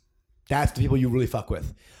friends, that's the people you really fuck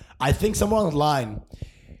with. I think somewhere on the line,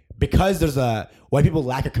 because white people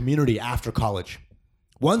lack a community after college.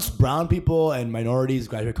 Once brown people and minorities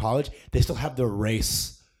graduate college, they still have their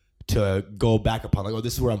race to go back upon. Like, oh,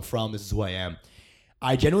 this is where I'm from. This is who I am.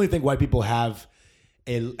 I genuinely think white people have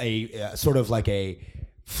a sort of like a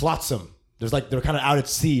flotsam. They're kind of out at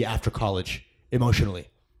sea after college emotionally.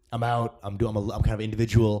 I'm out. I'm kind of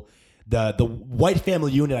individual. The white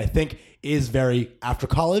family unit, I think, is very after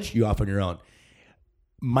college. You off on your own.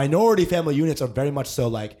 Minority family units are very much so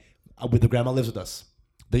like with the grandma lives with us.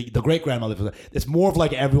 The great grandma lives with us. It's more of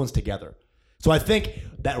like everyone's together. So I think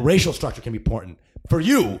that racial structure can be important for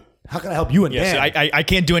you. How can I help you and Dan? I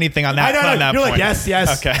can't do anything on that. You're point. Like yes.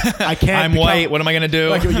 Okay. I can't. I'm white. What am I gonna do?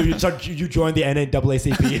 Like you joined the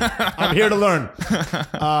NAACP. I'm here to learn.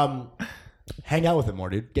 Hang out with him more,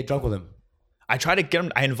 dude. Get drunk with him. I try to get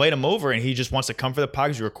him. I invite him over, and he just wants to come for the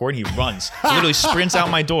podcast. You record, and he runs. He literally sprints out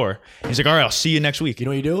my door. He's like, "All right, I'll see you next week." You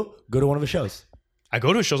know what you do? Go to one of the shows. I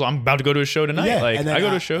go to a show. I'm about to go to a show tonight. Yeah, like and then, I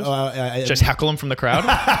go to shows. Just heckle him from the crowd.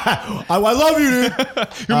 I love you, dude.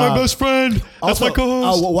 You're my best friend. That's also, my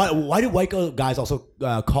co-host. Why do white guys also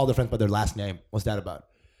call their friends by their last name? What's that about?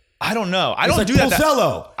 I don't know. I don't like do that.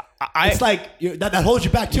 It's like that holds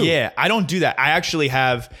you back too. Yeah, I don't do that. I actually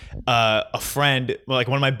have a friend, like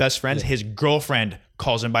one of my best friends. His girlfriend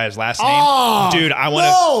calls him by his last name. Oh, dude, I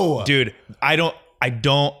want to. Dude, I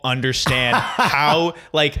don't understand how.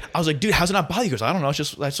 Like, I was like, dude, how's it not bother you? He goes, I don't know. It's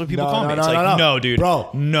just that's what people call me. It's like, no, dude,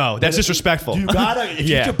 bro, no, that's disrespectful. You gotta, if he's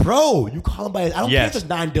your bro, you call him by his. I don't care if there's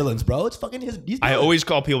 9 Dylans, bro. It's fucking his. I always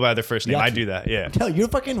call people by their first name. I do that. Yeah. I'm telling you, you're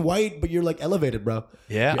fucking white, but you're like elevated, bro.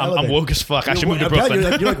 Yeah, I'm woke as fuck. I should move to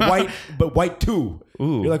Brooklyn. You're like white, but white too.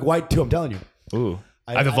 Ooh. You're like white too. I'm telling you. Ooh.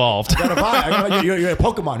 I've evolved. You're a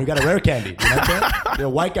Pokemon who got a rare candy. You know what I'm saying? You're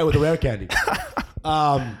a white guy with a rare candy.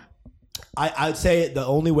 I'd say the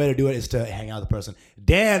only way to do it is to hang out with the person.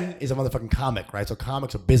 Dan is a motherfucking comic, right? So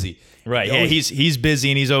comics are busy. Right. Yeah, he's busy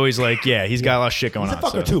and he's always like, he's got a lot of shit going on. He's a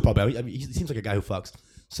fucker too, probably. I mean, he seems like a guy who fucks.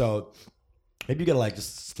 So maybe you gotta like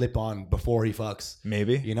just slip on before he fucks.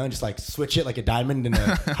 Maybe. You know, and just like switch it like a diamond in a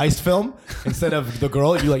heist film. Instead of the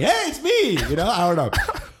girl, you're like, hey, it's me. You know, I don't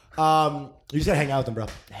know. You just gotta hang out with him, bro.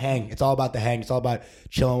 Hang. It's all about the hang. It's all about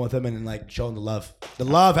chilling with him and like showing the love. The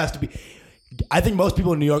love has to be. I think most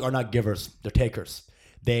people in New York are not givers. They're takers.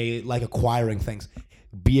 They like acquiring things.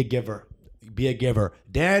 Be a giver. Be a giver.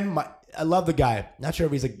 Dan, I love the guy. Not sure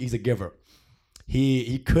if he's a giver.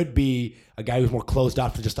 He could be a guy who's more closed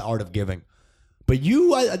off to just the art of giving. But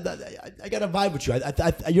you, I got a vibe with you.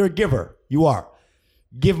 You're a giver. You are.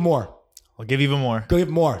 Give more. I'll give even more. Give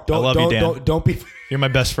more. I love you, Dan. Don't be. You're my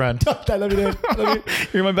best friend. I love you, Dan.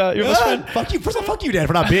 You're best friend. Fuck you. First of all, fuck you, Dan,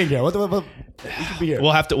 for not being here. You should be here.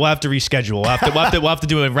 We'll have to reschedule. We'll have to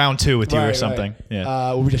do a round 2 with you or something. Right.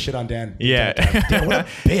 Yeah. We just shit on Dan. Yeah. Dan, what a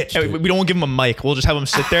bitch. Dude. We don't want to give him a mic. We'll just have him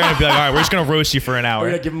sit there and be like, all right, we're just gonna roast you for an hour.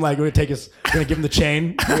 We're gonna give him we're gonna give him the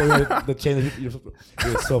chain. The chain.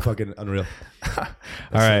 It's so fucking unreal. All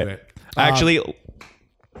right. So actually, do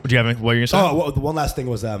you have what you're gonna say? Oh, well, the one last thing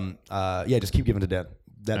was just keep giving to Dan.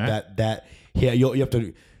 You have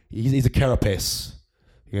to. He's a carapace.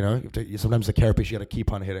 You know, sometimes the carapace you got to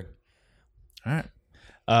keep on hitting. All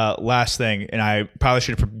right. Last thing, and I probably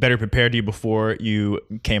should have better prepared you before you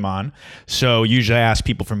came on. So usually I ask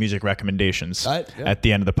people for music recommendations at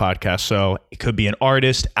the end of the podcast. So it could be an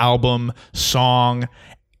artist, album, song.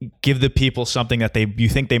 Give the people something that you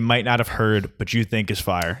think they might not have heard, but you think is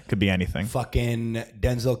fire. Could be anything. Fucking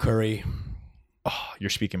Denzel Curry. Oh, you're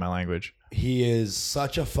speaking my language. He is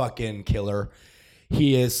such a fucking killer.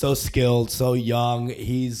 He is so skilled, so young.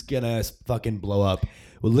 He's gonna fucking blow up.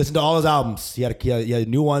 We'll listen to all his albums. He had a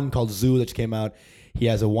new one called Zoo that just came out. He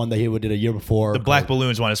has a one that he did a year before. The Black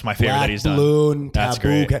Balloons one is my favorite that he's done. Black Balloon, That's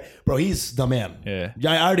Taboo. great. Bro, he's the man. Yeah.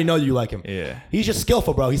 I already know you like him. Yeah. He's just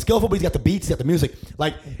skillful, bro. He's skillful, but he's got the beats, he's got the music.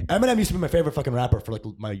 Like, Eminem used to be my favorite fucking rapper for like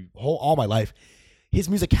all my life. His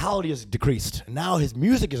musicality has decreased. Now his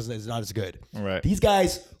music is not as good. Right. These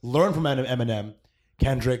guys learn from Eminem,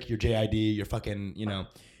 Kendrick, your JID, your fucking,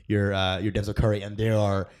 your Denzel Curry, and they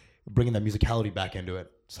are bringing that musicality back into it.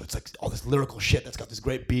 So it's like all this lyrical shit that's got these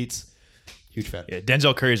great beats. Huge fan. Yeah,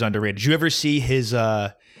 Denzel Curry is underrated. Did you ever see his?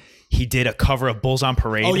 He did a cover of Bulls on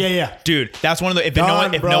Parade. Oh, yeah. Dude, that's one of the. If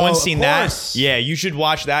no one's seen that, yeah, you should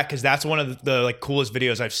watch that because that's one of the like coolest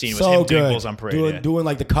videos I've seen. Was him doing Bulls on Parade, doing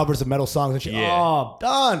like the covers of metal songs and shit. Yeah. Oh,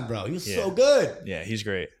 done, bro. He was so good. Yeah, he's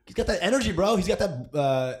great. He's got that energy, bro. He's got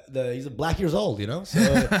that. He's a black years old, you know. So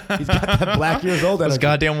he's got that black years old energy. Those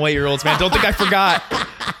goddamn white-year-olds, man. Don't think I forgot.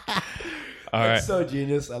 All right. It's so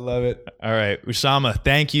genius. I love it. All right, Usama,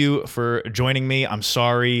 thank you for joining me. I'm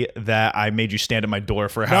sorry that I made you stand at my door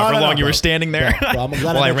for however long you were standing there Bro, I'm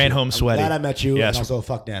glad while I met ran you. home sweaty. I'm glad I met you. Yes. And also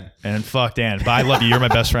fuck Dan. And fuck Dan. But I love you. You're my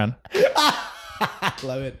best friend.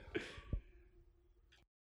 Love it.